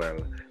as well.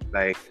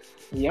 Like,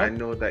 I Yep.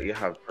 know that you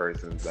have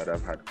persons that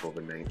have had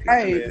COVID-19.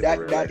 Hey, and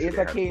that they is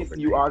a had case.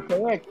 You are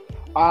COVID-19.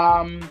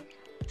 correct.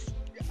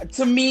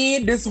 To me,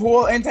 this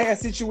whole entire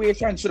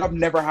situation should have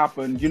never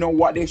happened. You know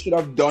what they should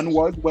have done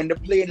was when the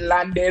plane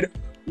landed,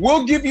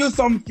 we'll give you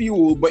some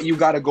fuel, but you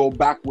gotta go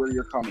back where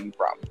you're coming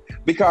from.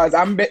 Because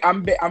I'm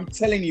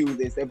telling you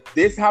this: if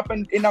this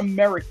happened in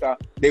America,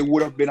 they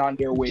would have been on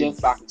their way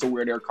back to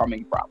where they're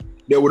coming from.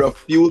 They would have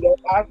fueled their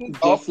asses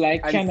Just up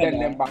like and send them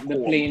Canada, back the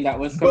home. plane that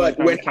was coming But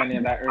from when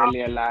Canada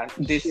earlier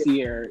this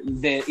year,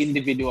 the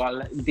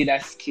individual did a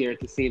scare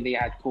to say they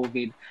had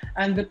COVID,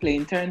 and the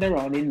plane turned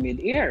around in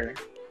mid-air.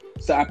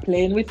 So a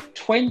plane with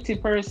 20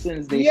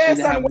 persons, they should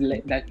have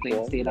let that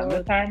plane stay on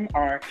the time,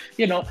 or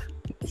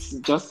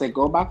just say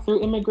go back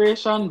through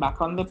immigration,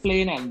 back on the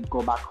plane, and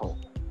go back home.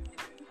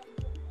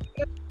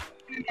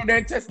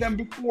 They test them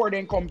before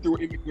they come through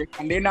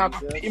immigration. They not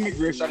go to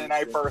immigration in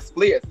the first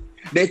place.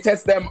 They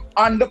test them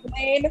on the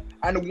plane,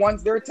 and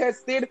once they're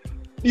tested,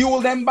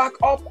 fuel them back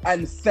up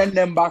and send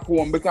them back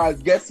home.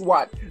 Because guess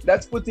what?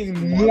 That's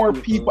putting more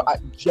people at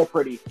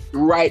jeopardy,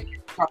 right?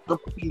 They're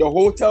putting the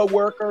hotel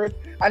workers,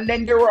 and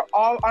then they were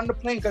all on the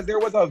plane because there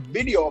was a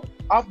video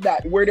of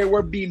that where they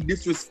were being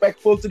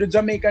disrespectful to the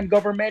Jamaican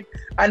government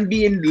and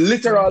being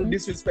literal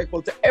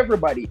disrespectful to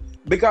everybody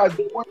because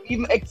they weren't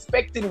even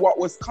expecting what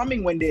was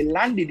coming when they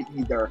landed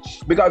either.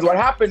 Because what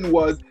happened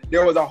was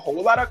there was a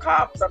whole lot of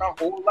cops and a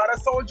whole lot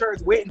of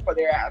soldiers waiting for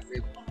their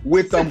asses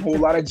with some whole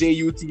lot of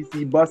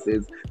JUTC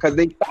buses because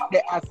they thought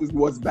their asses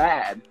was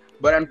bad,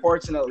 but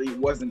unfortunately it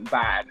wasn't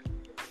bad.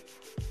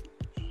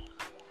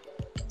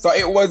 So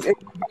it was a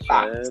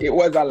lot. It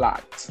was a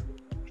lot.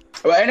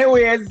 Well,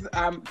 anyways,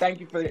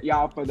 thank you for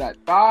y'all for that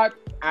thought.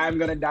 I'm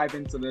gonna dive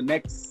into the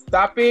next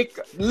topic.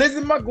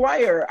 Lizzie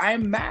McGuire,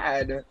 I'm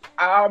mad.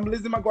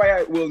 Lizzie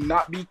McGuire will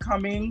not be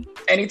coming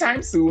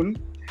anytime soon.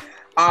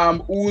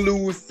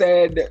 Hulu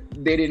said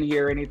they didn't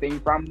hear anything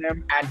from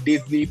them, and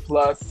Disney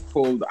Plus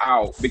pulled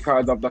out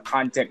because of the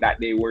content that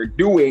they were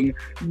doing.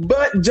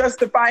 But just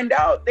to find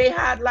out, they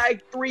had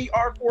like 3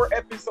 or 4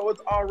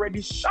 episodes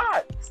already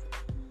shot.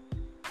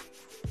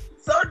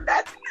 So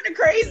that's kind of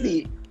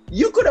crazy.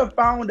 You could have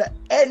found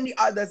any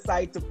other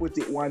site to put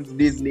it once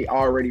Disney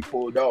already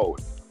pulled out.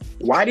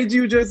 Why did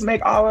you just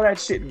make all of that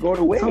shit go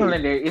to waste?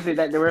 Is it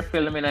that they were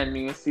filming a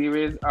new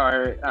series,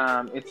 or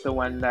it's the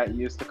one that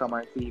used to come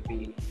on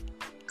TV?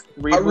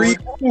 Reboot? A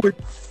reboot.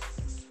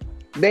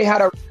 They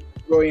had a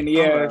going,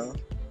 yes. Oh, well.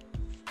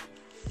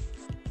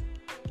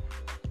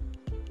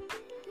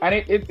 And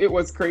it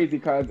was crazy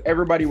because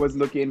everybody was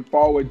looking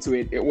forward to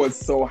it. It was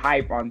so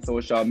hype on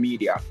social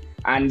media.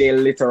 And they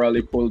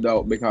literally pulled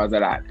out because of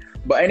that.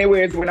 But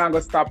anyways, we're not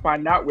going to stop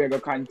on that. We're going to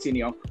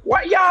continue.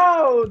 What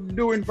y'all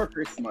doing for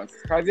Christmas?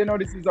 Because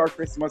this is our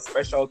Christmas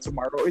special.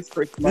 Tomorrow is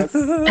Christmas.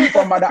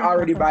 Somebody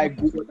already buy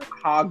goat,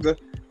 hog.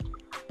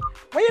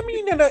 What you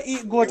mean you don't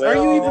eat goat? Well, are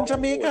you even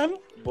Jamaican?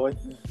 But,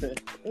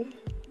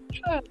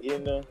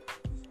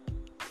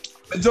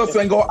 Just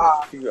when go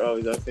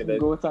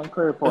Goat and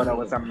curry powder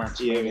was a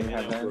match made in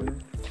heaven.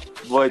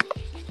 But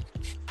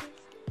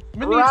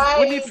We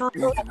need for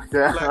real.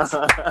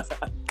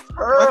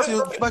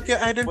 Back your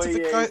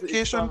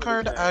identification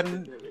card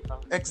and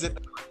exit.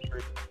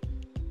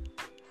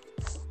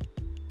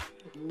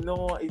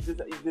 No, it's just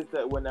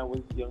that when I was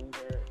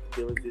younger,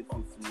 there was this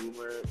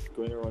rumor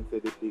going around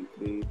that they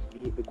eat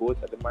the goat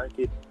at the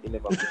market. They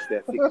never push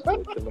their 6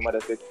 goats. So my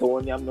mother said,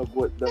 "Tony, I'm no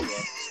goat down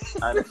there."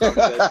 And from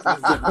that,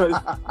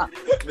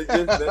 we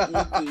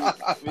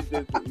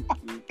just eat.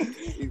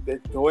 It's that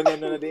Tony,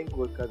 none of them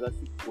goat because I 6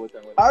 goats.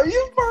 Are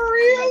you for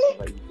real?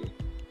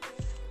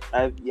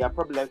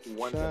 Probably like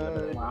one.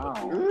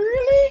 Wow.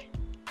 Really?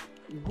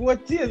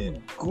 Goat is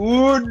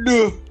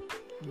good.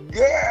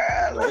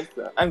 Girl.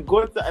 And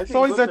goats,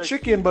 So it's a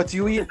chicken, but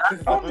you eat.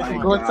 Oh my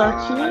Goats are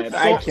God. cheap.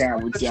 I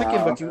can't with It's a chicken,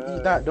 y'all. but you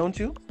eat that, don't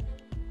you?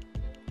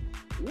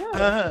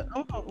 Yeah.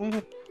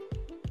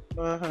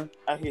 Uh-huh.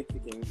 I hate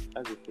chickens.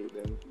 I just hate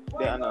them.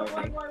 They annoy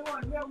me.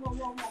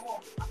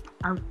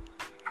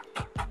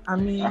 I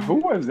mean, Who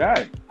was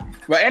that?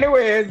 But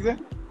anyways,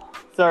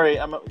 Sorry,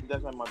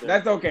 that's my mother.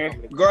 that's okay.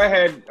 Go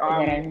ahead.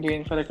 what I'm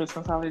doing for the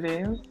Christmas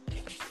holidays.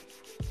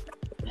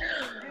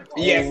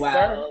 Yes,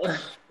 Well,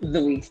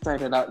 the week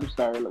started out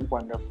very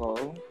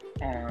wonderful.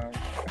 And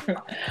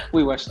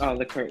we washed all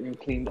the curtain,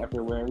 cleaned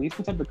everywhere. We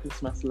put up the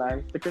Christmas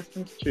lights, the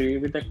Christmas tree,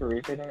 we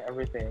decorated and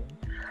everything.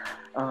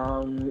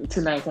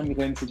 Tonight I'm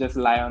going to just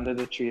lie under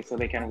the tree so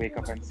they can wake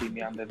up and see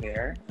me under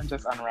there and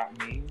just unwrap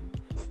me,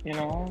 you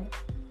know?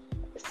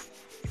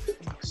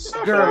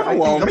 Girl, I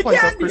think the point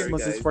of Sorry,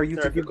 Christmas is for you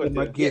to give them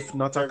a gift,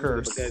 not a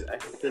curse. Guys, I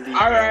have to leave.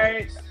 All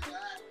right.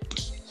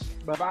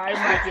 Bye,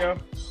 Matthew.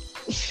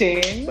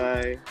 Shane.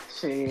 Bye.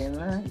 Shane.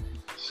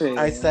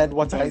 I said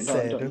what I Don't,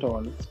 said.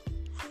 don't.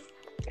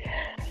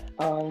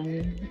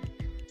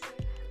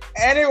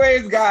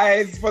 Anyways,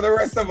 guys, for the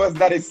rest of us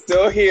that is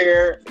still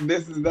here,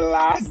 this is the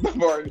last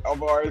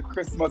of our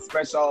Christmas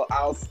special.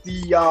 I'll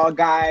see y'all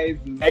guys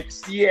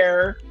next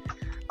year.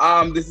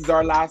 This is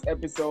our last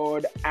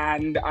episode,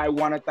 and I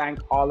want to thank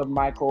all of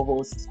my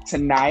co-hosts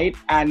tonight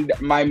and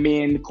my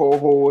main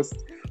co-host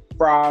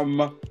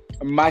from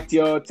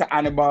Matthew to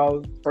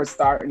Annabelle for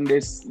starting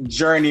this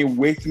journey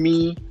with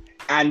me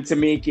and to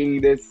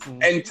making this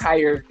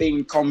entire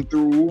thing come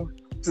through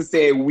to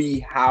say we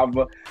have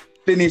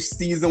finished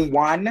season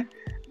 1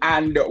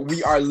 and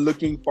we are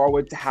looking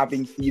forward to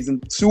having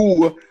season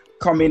 2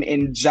 coming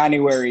in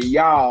January.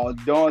 Y'all,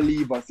 don't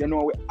leave us. You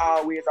know, we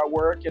always at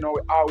work. You know,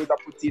 we always are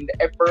putting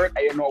the effort.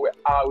 And you know, we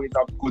always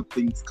have good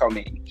things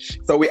coming.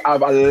 So we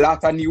have a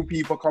lot of new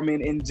people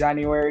coming in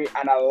January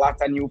and a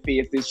lot of new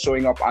faces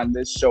showing up on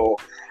this show.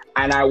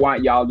 And I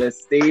want y'all to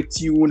stay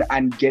tuned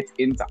and get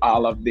into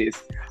all of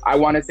this. I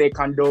want to say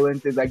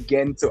condolences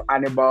again to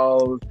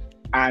Annabelle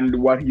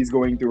and what he's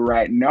going through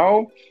right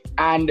now.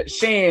 And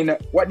Shane,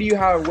 what do you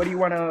have? What do you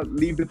want to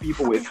leave the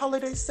people with? Happy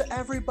holidays to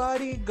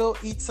everybody. Go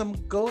eat some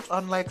goat,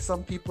 unlike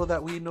some people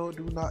that we know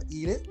do not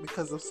eat it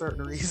because of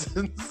certain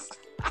reasons.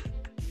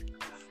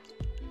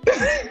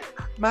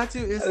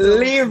 Matthew is still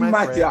Leave my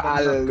Matthew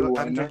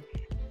friend. alone.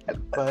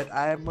 But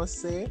I must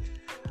say,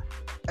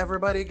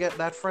 everybody get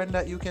that friend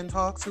that you can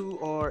talk to,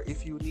 or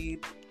if you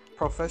need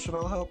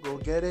professional help, go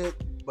get it.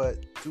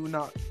 But do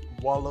not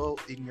wallow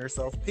in your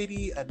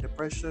self-pity and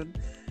depression.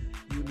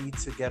 You need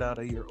to get out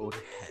of your own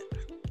head.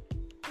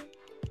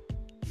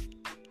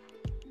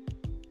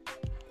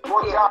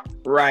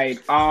 Right.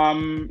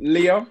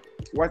 Leo,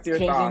 what's your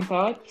Closing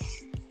thought?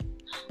 thoughts?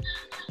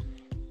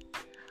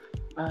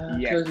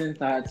 Yes. Closing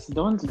thoughts.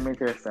 Don't limit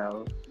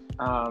yourself.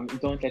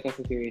 Don't let a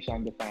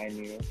situation define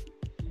you.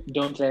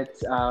 Don't let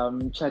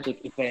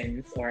tragic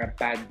events or a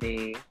bad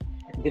day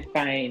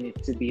define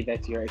it to be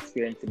that you're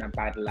experiencing a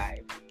bad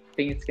life.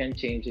 Things can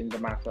change in the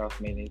matter of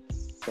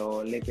minutes. So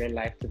live your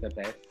life to the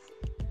best.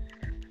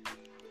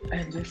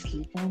 And just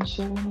keep on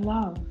showing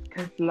love.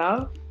 Because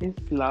love is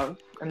love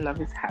and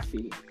love is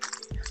happy.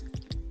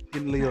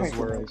 In Leo's Alright,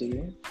 world.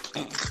 Reggie.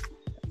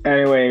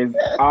 Anyways,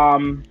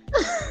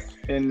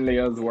 in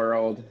Leo's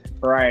world,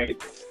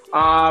 right.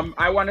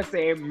 I want to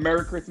say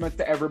Merry Christmas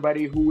to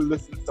everybody who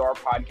listens to our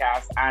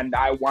podcast, and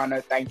I want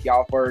to thank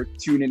y'all for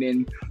tuning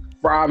in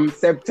from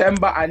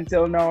September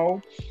until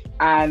now,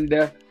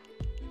 and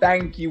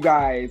thank you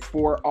guys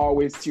for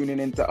always tuning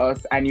into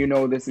us. And you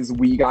know, this is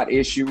We Got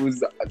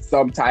Issues,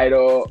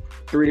 subtitle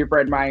 3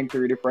 Different Minds,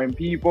 3 Different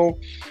People.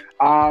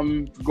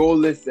 Go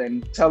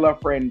listen, tell a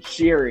friend,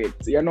 share it.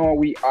 You know,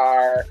 we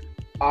are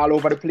all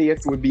over the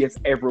place. We be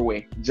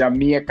everywhere.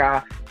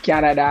 Jamaica,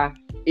 Canada,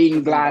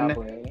 England,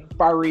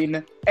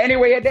 foreign.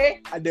 Anywhere you're there,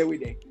 and there we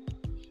there.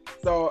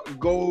 So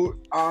go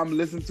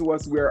listen to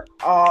us. We're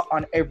all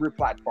on every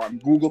platform.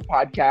 Google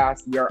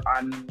Podcasts, we are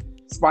on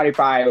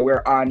Spotify,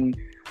 we're on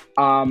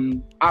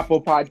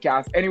Apple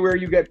Podcasts. Anywhere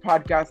you get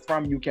podcasts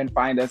from, you can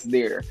find us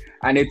there.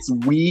 And it's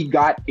We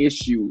Got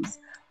Issues.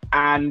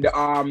 And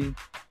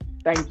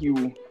thank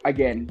you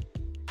again.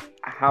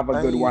 Have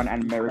a good one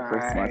and Merry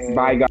Christmas.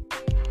 Bye, guys.